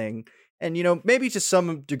kind of thing. And, maybe to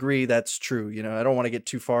some degree that's true. I don't want to get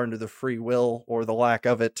too far into the free will or the lack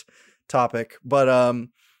of it topic, but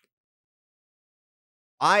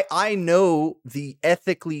I know the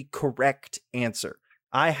ethically correct answer.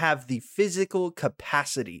 I have the physical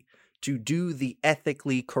capacity to do the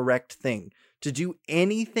ethically correct thing. To do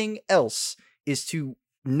anything else is to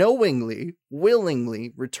knowingly,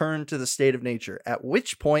 willingly return to the state of nature, at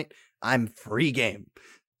which point I'm free game.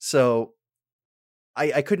 So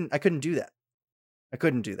I couldn't do that.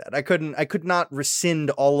 I could not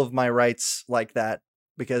rescind all of my rights like that,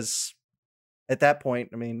 because at that point,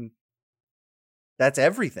 I mean, that's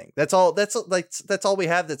everything. That's all we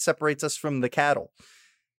have that separates us from the cattle.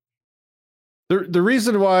 The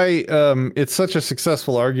reason why it's such a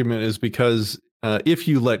successful argument is because if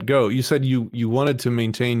you let go, you said you wanted to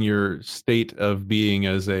maintain your state of being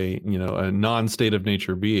as a a non-state of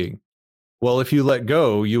nature being. Well, if you let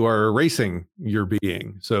go, you are erasing your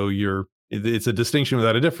being. So it's a distinction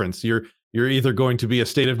without a difference. You're either going to be a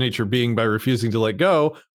state of nature being by refusing to let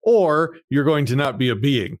go, or you're going to not be a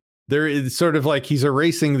being. There is sort of like he's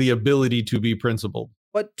erasing the ability to be principled.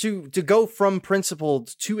 But to go from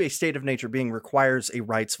principled to a state of nature being requires a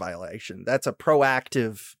rights violation. That's a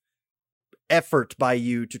proactive effort by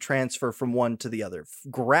you to transfer from one to the other.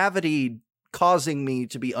 Gravity causing me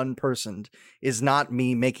to be unpersoned is not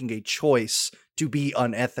me making a choice to be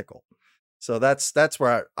unethical. So that's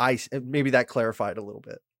where I maybe that clarified a little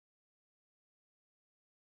bit.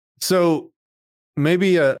 So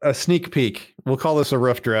maybe a sneak peek. We'll call this a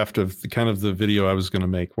rough draft of the video I was going to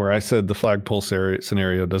make, where I said the flagpole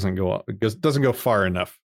scenario doesn't go far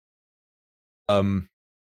enough.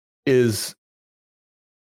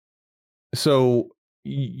 So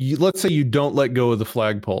let's say you don't let go of the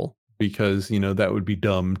flagpole because that would be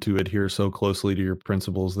dumb to adhere so closely to your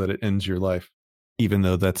principles that it ends your life, even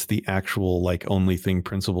though that's the actual only thing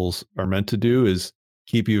principles are meant to do, is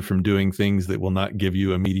keep you from doing things that will not give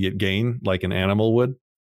you immediate gain like an animal would.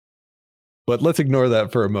 But let's ignore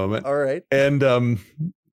that for a moment. All right. And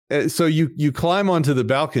so you climb onto the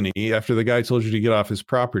balcony after the guy told you to get off his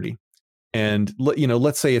property, and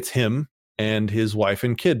let's say it's him and his wife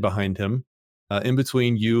and kid behind him, in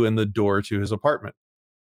between you and the door to his apartment.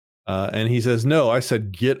 And he says, "No, I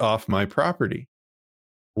said get off my property."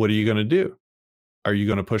 What are you going to do? Are you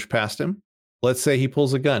going to push past him? Let's say he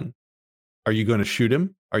pulls a gun. Are you going to shoot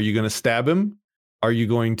him? Are you going to stab him? Are you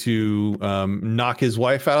going to knock his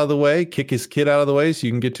wife out of the way, kick his kid out of the way so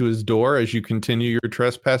you can get to his door as you continue your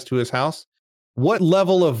trespass to his house? What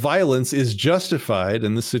level of violence is justified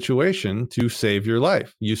in this situation to save your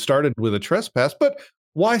life? You started with a trespass, but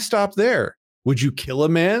why stop there? Would you kill a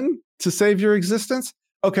man to save your existence?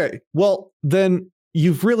 Okay, well, then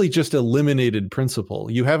you've really just eliminated principle.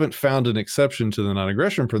 You haven't found an exception to the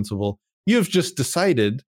non-aggression principle. You've just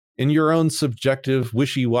decided in your own subjective,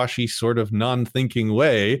 wishy-washy sort of non-thinking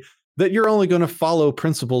way that you're only going to follow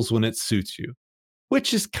principles when it suits you,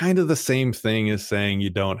 which is kind of the same thing as saying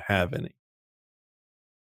you don't have any.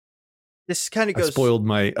 This kind of goes... I spoiled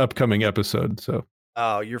my upcoming episode, so...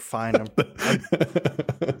 Oh, you're fine.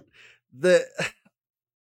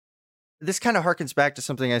 This kind of harkens back to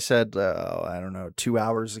something I said, I don't know, 2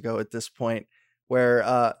 hours ago at this point,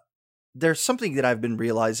 where there's something that I've been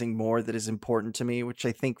realizing more that is important to me, which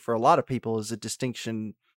I think for a lot of people is a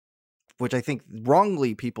distinction, which I think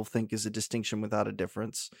wrongly people think is a distinction without a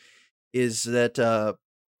difference, is that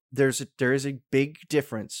there is a big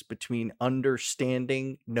difference between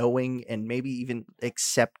understanding, knowing, and maybe even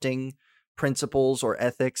accepting principles or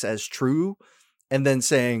ethics as true, and then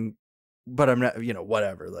saying, but I'm not,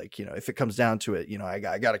 whatever, if it comes down to it, I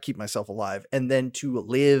got to keep myself alive, and then to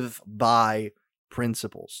live by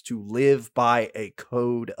principles, to live by a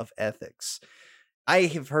code of ethics. I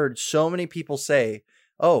have heard so many people say,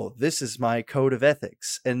 oh, this is my code of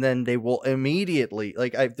ethics. And then they will immediately,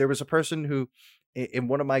 there was a person who, in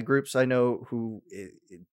one of my groups I know, who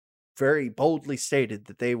very boldly stated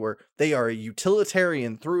that they are a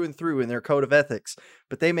utilitarian through and through in their code of ethics,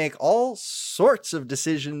 but they make all sorts of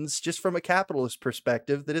decisions just from a capitalist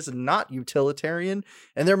perspective that is not utilitarian,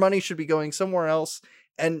 and their money should be going somewhere else.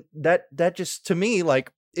 And that just, to me,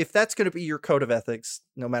 if that's going to be your code of ethics,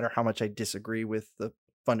 no matter how much I disagree with the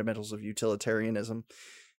fundamentals of utilitarianism,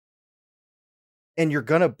 and you're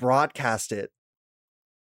going to broadcast it,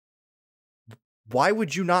 why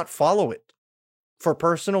would you not follow it? For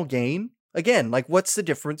personal gain? Again, what's the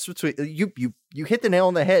difference between... You hit the nail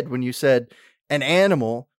on the head when you said an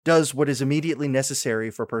animal does what is immediately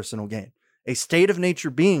necessary for personal gain. A state of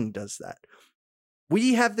nature being does that.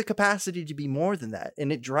 We have the capacity to be more than that.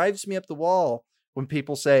 And it drives me up the wall when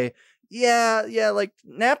people say, yeah,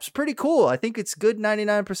 nap's pretty cool. I think it's good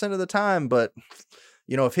 99% of the time, but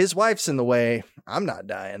if his wife's in the way, I'm not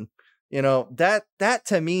dying. That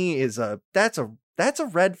to me is that's a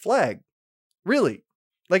red flag. Really.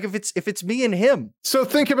 If it's me and him. So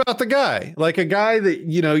think about the guy, a guy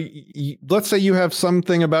that, let's say you have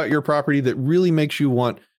something about your property that really makes you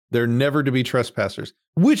want there never to be trespassers,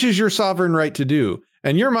 which is your sovereign right to do.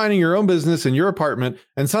 And you're minding your own business in your apartment,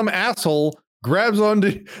 and some asshole grabs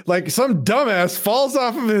onto, some dumbass falls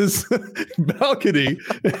off of his balcony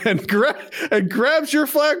and grabs your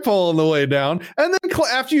flagpole on the way down. And then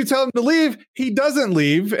after you tell him to leave, he doesn't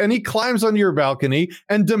leave, and he climbs onto your balcony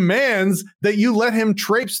and demands that you let him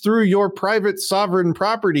traipse through your private sovereign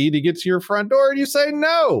property to get to your front door. And you say,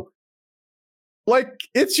 no,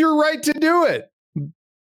 it's your right to do it.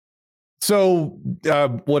 So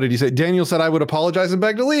what did he say? Daniel said, I would apologize and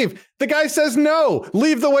beg to leave. The guy says, no,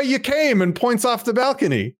 leave the way you came, and points off the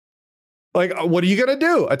balcony. Like, what are you going to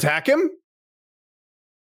do? Attack him?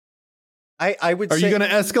 I would Are say, you going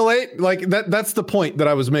to escalate? Like that's the point that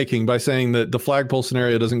I was making by saying that the flagpole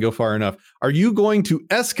scenario doesn't go far enough. Are you going to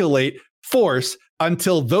escalate force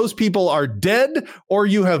until those people are dead or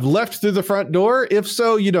you have left through the front door? If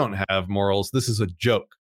so, you don't have morals. This is a joke.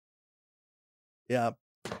 yeah,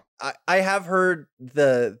 I have heard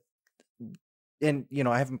and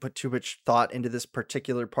I haven't put too much thought into this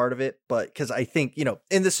particular part of it, but because I think,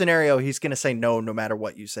 in the scenario, he's going to say no matter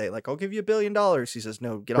what you say. Like, I'll give you $1 billion. He says,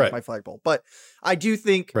 no, get off my flagpole. But I do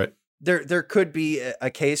think there could be a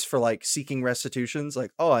case for like seeking restitutions.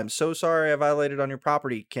 Like, oh, I'm so sorry I violated on your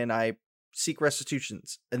property. Can I seek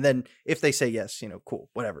restitutions? And then if they say yes, cool,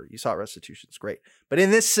 whatever. You sought restitutions. Great. But in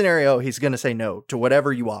this scenario, he's going to say no to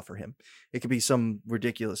whatever you offer him. It could be some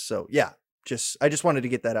ridiculous. So yeah. I just wanted to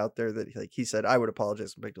get that out there that like he said, I would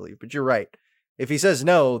apologize and beg to leave, but you're right. If he says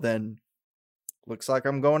no, then looks like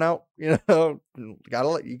I'm going out, you gotta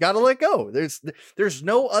let go. There's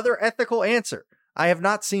no other ethical answer. I have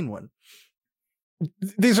not seen one.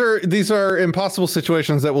 These are impossible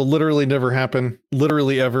situations that will literally never happen,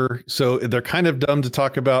 literally ever. So they're kind of dumb to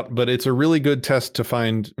talk about, but it's a really good test to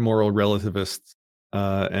find moral relativists.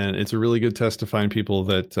 And it's a really good test to find people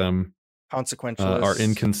that, consequentialists are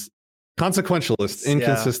consequentialist,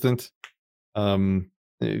 inconsistent,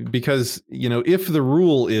 because if the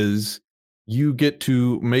rule is you get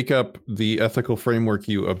to make up the ethical framework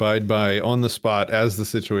you abide by on the spot as the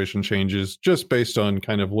situation changes, just based on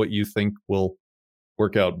kind of what you think will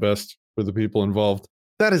work out best for the people involved,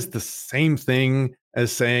 that is the same thing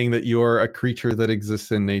as saying that you're a creature that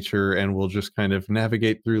exists in nature and will just kind of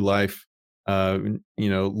navigate through life,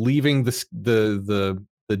 leaving the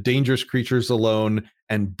dangerous creatures alone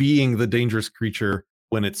and being the dangerous creature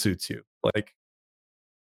when it suits you. Like,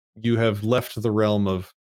 you have left the realm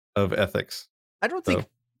of ethics. I don't think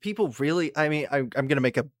people really, I mean, I'm going to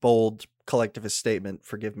make a bold collectivist statement,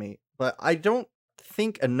 forgive me, but I don't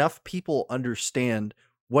think enough people understand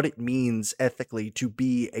what it means ethically to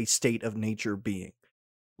be a state of nature being.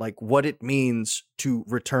 Like what it means to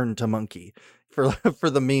return to monkey for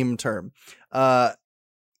the meme term.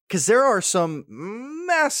 Because there are some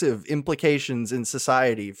massive implications in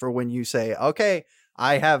society for when you say, okay,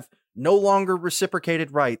 I have no longer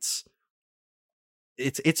reciprocated rights.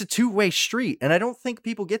 It's a two-way street. And I don't think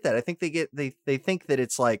people get that. I think they think that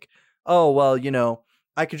it's like, oh, well,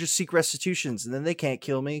 I could just seek restitutions and then they can't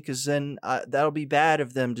kill me because then that'll be bad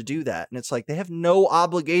of them to do that. And it's like, they have no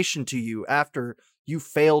obligation to you after you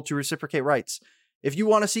fail to reciprocate rights. If you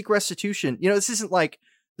want to seek restitution, this isn't like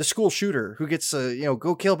the school shooter who gets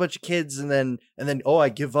go kill a bunch of kids and then I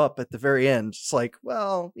give up at the very end. It's like,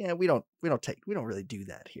 well, yeah, we don't really do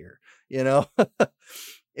that here.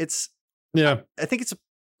 It's I think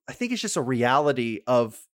it's just a reality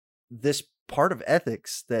of this part of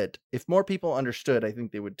ethics that if more people understood, I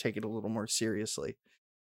think they would take it a little more seriously.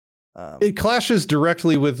 It clashes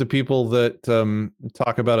directly with the people that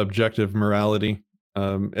talk about objective morality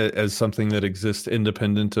as something that exists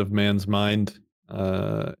independent of man's mind.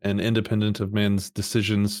 And independent of man's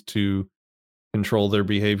decisions to control their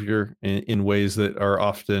behavior in ways that are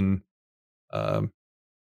often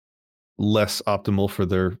less optimal for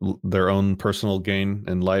their own personal gain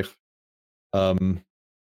in life. Like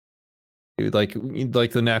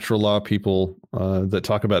the natural law people that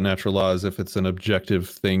talk about natural law as if it's an objective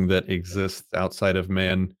thing that exists outside of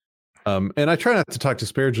man. And I try not to talk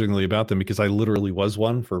disparagingly about them because I literally was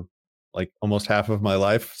one for like almost half of my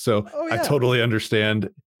life. So I totally understand.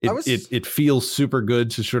 It feels super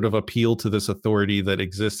good to sort of appeal to this authority that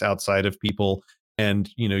exists outside of people. And,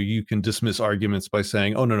 you can dismiss arguments by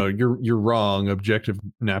saying, oh, no, you're wrong. Objective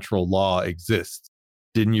natural law exists.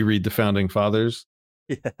 Didn't you read the founding fathers?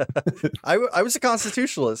 Yeah. I was a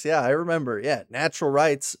constitutionalist. Yeah, I remember. Yeah. Natural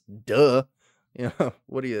rights. Duh.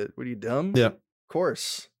 What are you dumb? Yeah. Of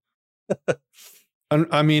course.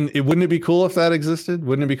 I mean, wouldn't it be cool if that existed?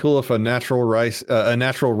 Wouldn't it be cool if a natural rights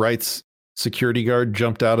security guard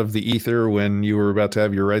jumped out of the ether when you were about to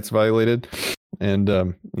have your rights violated and,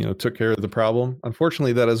 took care of the problem?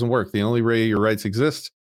 Unfortunately, that doesn't work. The only way your rights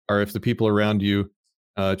exist are if the people around you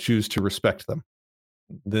choose to respect them.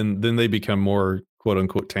 Then they become more quote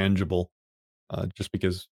unquote tangible, just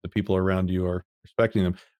because the people around you are respecting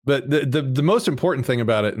them. But the most important thing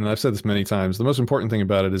about it, and I've said this many times, the most important thing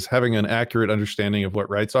about it is having an accurate understanding of what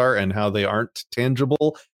rights are and how they aren't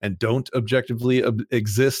tangible and don't objectively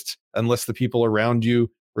exist unless the people around you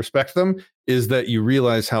respect them, is that you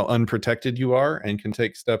realize how unprotected you are and can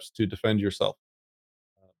take steps to defend yourself.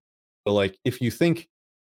 So like if you think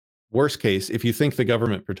worst case, if you think the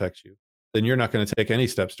government protects you, then you're not going to take any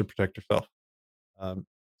steps to protect yourself.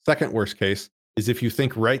 Second worst case is if you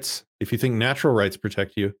think natural rights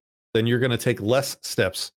protect you, then you're going to take less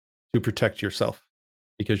steps to protect yourself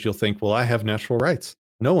because you'll think, well, I have natural rights.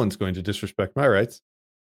 No one's going to disrespect my rights.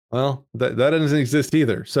 Well, that doesn't exist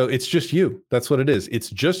either. So it's just you. That's what it is. It's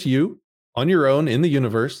just you on your own in the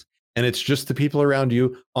universe, and it's just the people around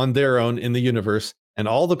you on their own in the universe. And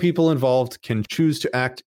all the people involved can choose to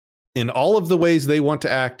act in all of the ways they want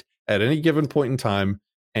to act at any given point in time.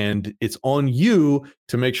 And it's on you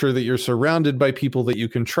to make sure that you're surrounded by people that you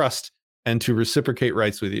can trust and to reciprocate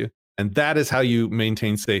rights with you. And that is how you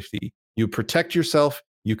maintain safety. You protect yourself,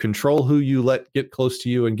 you control who you let get close to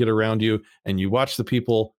you and get around you, and you watch the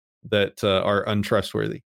people that are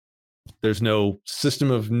untrustworthy. There's no system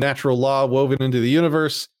of natural law woven into the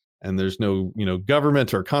universe, and there's no,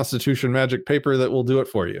 government or constitution magic paper that will do it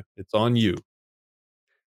for you. It's on you.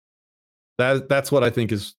 That's what I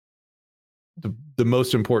think is the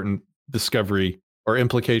most important discovery or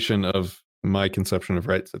implication of my conception of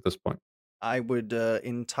rights at this point. I would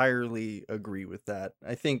entirely agree with that.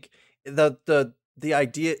 I think the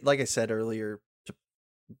idea, like I said earlier, to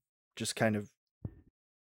just kind of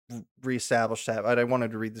reestablish that, I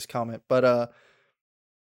wanted to read this comment, but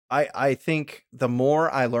I think the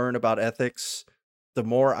more I learn about ethics, the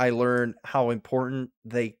more I learn how important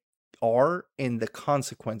they are and the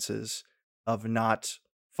consequences of not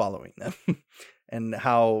following them and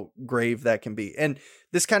how grave that can be. And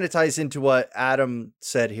this kind of ties into what Adam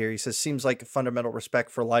said here. He says, seems like a fundamental respect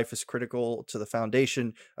for life is critical to the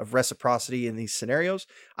foundation of reciprocity in these scenarios.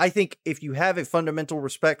 I think if you have a fundamental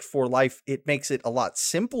respect for life, it makes it a lot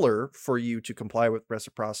simpler for you to comply with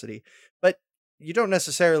reciprocity, but you don't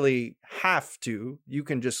necessarily have to. You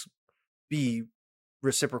can just be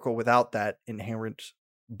reciprocal without that inherent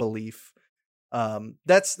belief.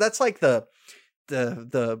 That's like the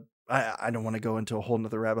I don't want to go into a whole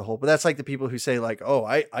nother rabbit hole, but that's like the people who say like, oh,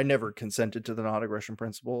 I never consented to the non-aggression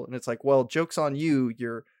principle. And it's like, well, joke's on you.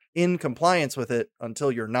 You're in compliance with it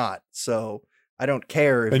until you're not. So I don't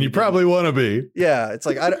care. And you probably want to be. Yeah. It's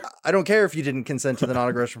like, I don't care if you didn't consent to the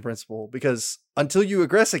non-aggression principle, because until you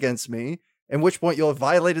aggress against me, at which point you'll have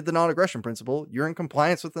violated the non-aggression principle, you're in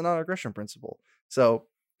compliance with the non-aggression principle. So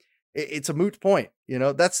it's a moot point.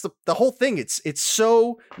 That's the whole thing. It's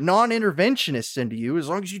so non-interventionist into you as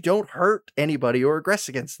long as you don't hurt anybody or aggress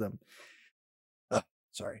against them.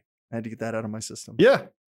 Sorry. I had to get that out of my system. Yeah.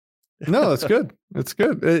 No, that's good. It's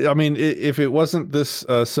good. I mean, if it wasn't this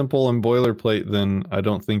simple and boilerplate, then I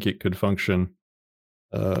don't think it could function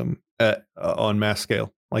on mass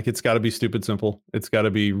scale. Like, it's got to be stupid simple. It's got to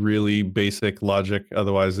be really basic logic.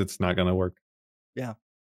 Otherwise, it's not going to work. Yeah.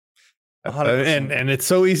 And it's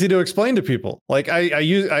so easy to explain to people. Like I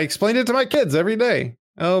explain it to my kids every day.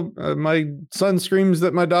 Oh, my son screams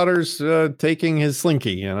that my daughter's taking his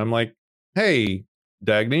slinky, and I'm like, "Hey,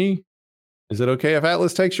 Dagny, is it okay if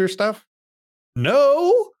Atlas takes your stuff?"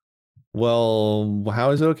 No. Well,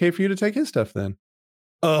 how is it okay for you to take his stuff then?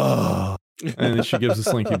 Oh, and then she gives the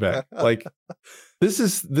slinky back. Like, this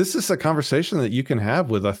is a conversation that you can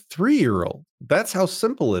have with a 3-year-old. That's how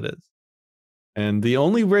simple it is. And the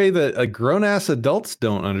only way that a grown-ass adults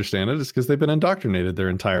don't understand it is because they've been indoctrinated their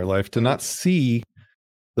entire life to not see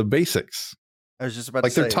the basics. I was just about to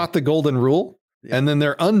say, they're taught the golden rule, and then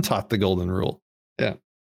they're untaught the golden rule. Yeah.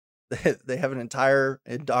 They have an entire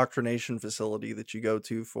indoctrination facility that you go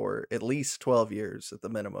to for at least 12 years at the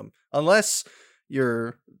minimum. Unless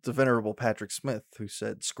you're the venerable Patrick Smith, who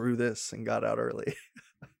said, screw this, and got out early.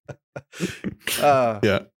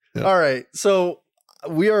 Yeah. All right. So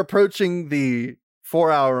we are approaching the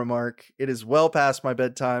 4-hour mark. It is well past my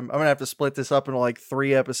bedtime. I'm going to have to split this up into like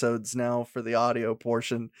 3 episodes now for the audio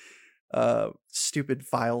portion. Stupid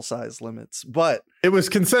file size limits, but it was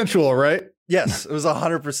consensual, right? Yes, it was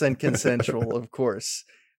 100% consensual, of course.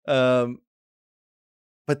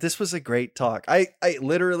 But this was a great talk. I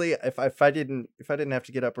literally, if I didn't have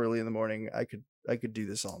to get up early in the morning, I could do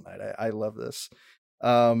this all night. I love this.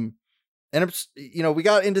 And we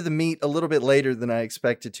got into the meat a little bit later than I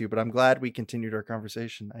expected to, but I'm glad we continued our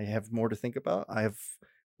conversation. I have more to think about. I have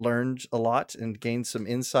learned a lot and gained some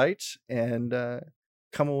insight, and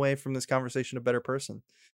come away from this conversation a better person.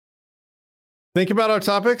 Think about our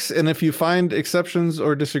topics, and if you find exceptions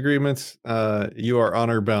or disagreements, you are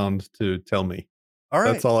honor bound to tell me. All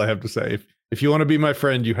right. That's all I have to say. If you want to be my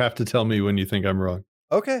friend, you have to tell me when you think I'm wrong.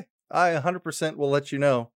 Okay. I 100% will let you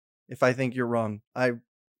know if I think you're wrong. I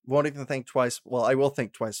won't even think twice. Well, I will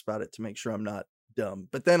think twice about it to make sure I'm not dumb,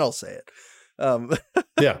 but then I'll say it.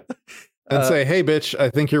 Yeah. And say, hey, bitch, I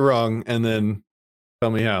think you're wrong. And then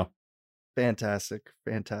tell me how. Fantastic.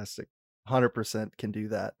 100% can do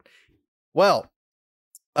that. Well,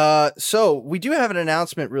 so we do have an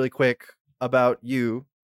announcement really quick about you,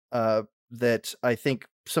 that I think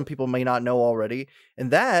some people may not know already,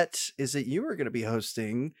 and that is that you are going to be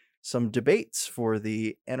hosting some debates for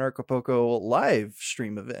the Anarchapulco live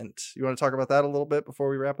stream event. You want to talk about that a little bit before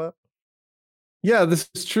we wrap up? Yeah, this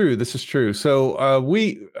is true. We,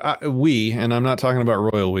 and I'm not talking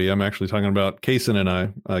about Royal We. I'm actually talking about Kaysen and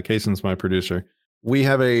I. Kaysen's my producer. We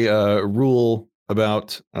have a rule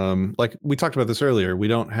about, like we talked about this earlier. We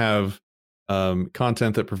don't have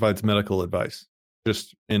content that provides medical advice,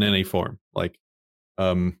 just in any form. Like,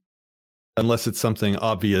 unless it's something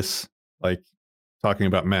obvious, like talking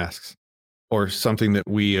about masks, or something that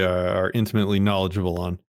we are intimately knowledgeable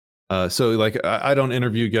on. So, like, I don't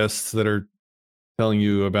interview guests that are telling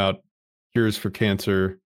you about cures for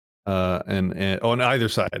cancer, and on either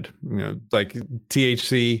side, like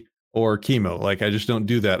THC or chemo. Like, I just don't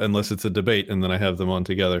do that unless it's a debate, and then I have them on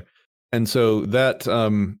together. And so that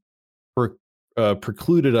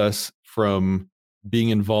precluded us from being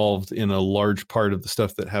involved in a large part of the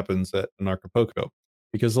stuff that happens at Anarchapulco,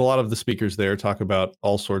 because a lot of the speakers there talk about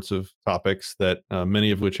all sorts of topics that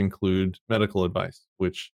many of which include medical advice,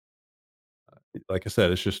 which, like I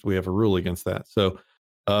said, it's just we have a rule against that. So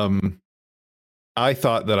I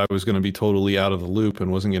thought that I was going to be totally out of the loop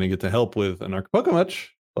and wasn't going to get to help with Anarchapulco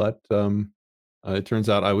much, but it turns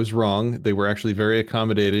out I was wrong. They were actually very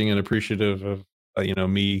accommodating and appreciative of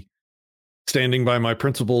me standing by my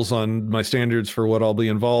principles on my standards for what I'll be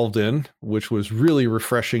involved in, which was really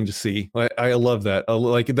refreshing to see. I love that.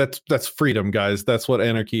 Like, that's freedom, guys. That's what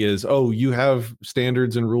anarchy is. Oh, you have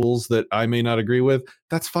standards and rules that I may not agree with.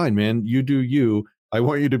 That's fine, man. You do you. I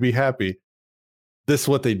want you to be happy. This is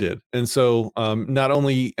what they did. And so not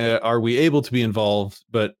only are we able to be involved,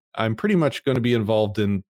 but I'm pretty much going to be involved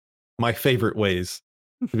in my favorite ways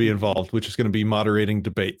to be involved, which is going to be moderating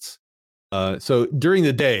debates. So during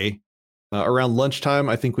the day, around lunchtime,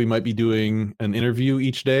 I think we might be doing an interview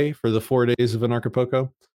each day for the 4 days of Anarchapulco.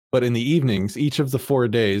 But in the evenings, each of the 4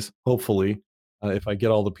 days, hopefully, if I get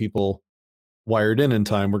all the people wired in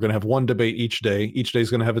time, we're going to have one debate each day. Each day is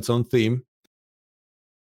going to have its own theme.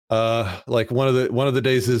 Like one of the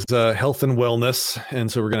days is health and wellness, and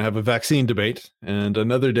so we're going to have a vaccine debate. And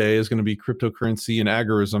another day is going to be cryptocurrency and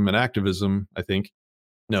agorism and activism. I think,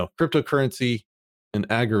 no, cryptocurrency and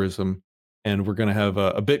agorism. And we're going to have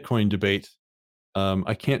a Bitcoin debate.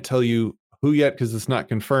 I can't tell you who yet because it's not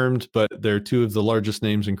confirmed, but they're two of the largest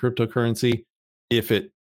names in cryptocurrency. If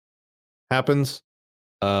it happens,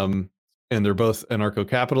 and they're both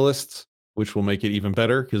anarcho-capitalists, which will make it even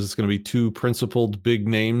better because it's going to be two principled big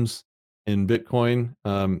names in Bitcoin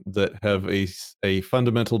that have a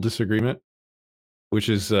fundamental disagreement, which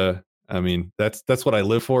is, that's what I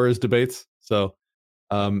live for, is debates. So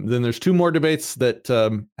then there's two more debates that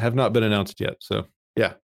have not been announced yet. So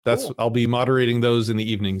yeah, cool. I'll be moderating those in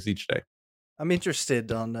the evenings each day. I'm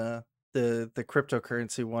interested on the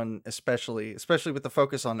cryptocurrency one, especially with the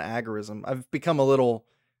focus on agorism. I've become a little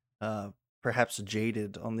perhaps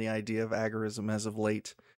jaded on the idea of agorism as of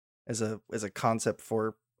late, as a concept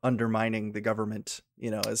for undermining the government,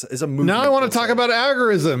 as a movement. Now I want to talk about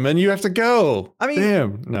agorism, and you have to go. I mean,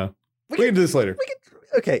 damn, no. We can do this later.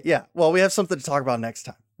 Okay, yeah. Well, we have something to talk about next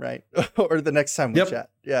time, right? Or the next time we chat.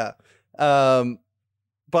 Yeah.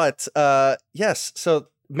 But yes. So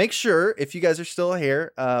make sure, if you guys are still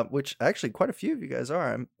here, which actually quite a few of you guys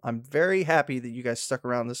are, I'm very happy that you guys stuck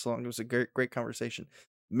around this long. It was a great conversation.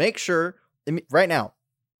 Make sure right now,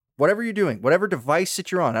 whatever you're doing, whatever device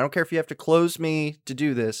that you're on, I don't care if you have to close me to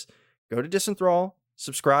do this. Go to Disenthrall,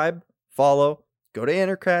 subscribe, follow. Go to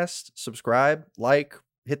Intercast, subscribe, like.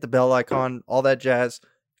 Hit the bell icon, all that jazz.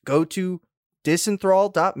 Go to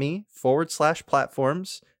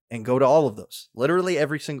disenthrall.me/platforms and go to all of those. Literally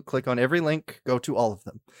every single, click on every link, go to all of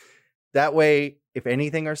them. That way, if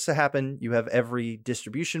anything is to happen, you have every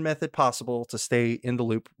distribution method possible to stay in the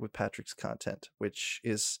loop with Patrick's content, which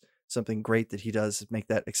is something great that he does, make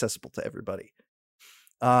that accessible to everybody.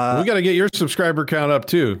 We got to get your subscriber count up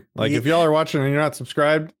too. Like, if y'all are watching and you're not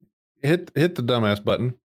subscribed, hit the dumbass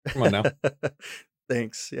button. Come on now.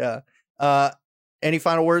 Thanks. Yeah. Any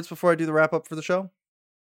final words before I do the wrap up for the show?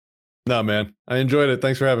 No, man. I enjoyed it.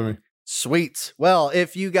 Thanks for having me. Sweet. Well,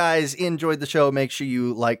 if you guys enjoyed the show, make sure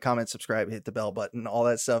you like, comment, subscribe, hit the bell button, all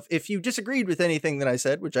that stuff. If you disagreed with anything that I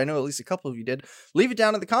said, which I know at least a couple of you did, leave it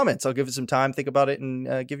down in the comments. I'll give it some time, think about it,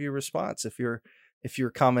 and give you a response if your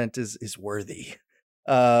comment is worthy.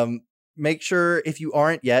 Make sure, if you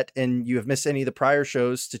aren't yet and you have missed any of the prior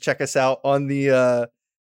shows, to check us out on the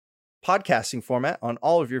podcasting format on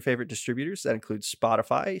all of your favorite distributors. That includes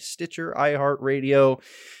Spotify, Stitcher, iHeartRadio,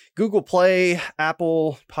 Google Play,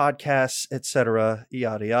 Apple Podcasts, etc.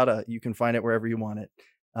 Yada yada. You can find it wherever you want it.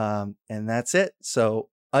 And that's it. So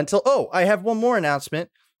I have one more announcement.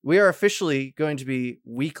 We are officially going to be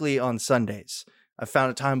weekly on Sundays. I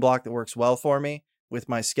found a time block that works well for me with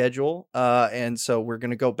my schedule. And so we're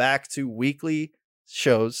going to go back to weekly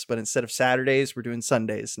shows, but instead of Saturdays, we're doing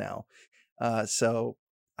Sundays now. So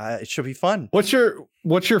it should be fun. What's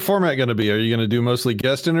your format going to be? Are you going to do mostly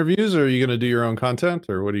guest interviews, or are you going to do your own content,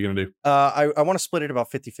 or what are you going to do? I want to split it about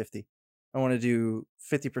 50-50. I want to do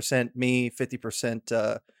 50% me,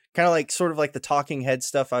 50% kind of like sort of like the talking head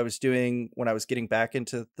stuff I was doing when I was getting back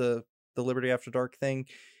into the Liberty After Dark thing.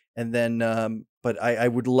 And then, but I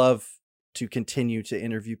would love to continue to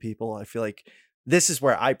interview people. I feel like this is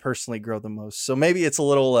where I personally grow the most. So maybe it's a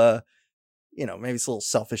little, maybe it's a little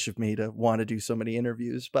selfish of me to want to do so many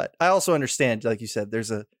interviews, but I also understand, like you said,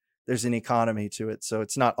 there's an economy to it. So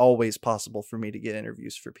it's not always possible for me to get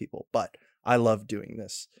interviews for people, but I love doing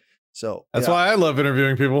this. So that's why I love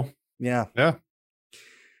interviewing people. Yeah. Yeah.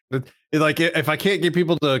 Like if I can't get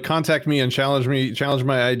people to contact me and challenge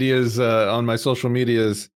my ideas on my social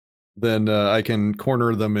medias, then I can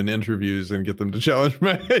corner them in interviews and get them to challenge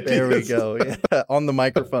my ideas. There we go. Yeah. On the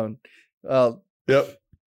microphone. Yep.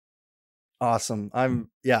 Awesome.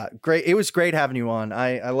 Great. It was great having you on.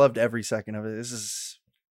 I loved every second of it. This is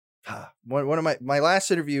one of my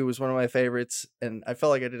last interview was one of my favorites, and I felt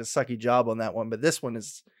like I did a sucky job on that one, but this one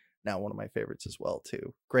is now one of my favorites as well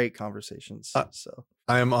too. Great conversations. So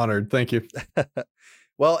I am honored. Thank you.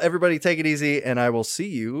 Well, everybody take it easy, and I will see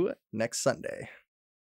you next Sunday.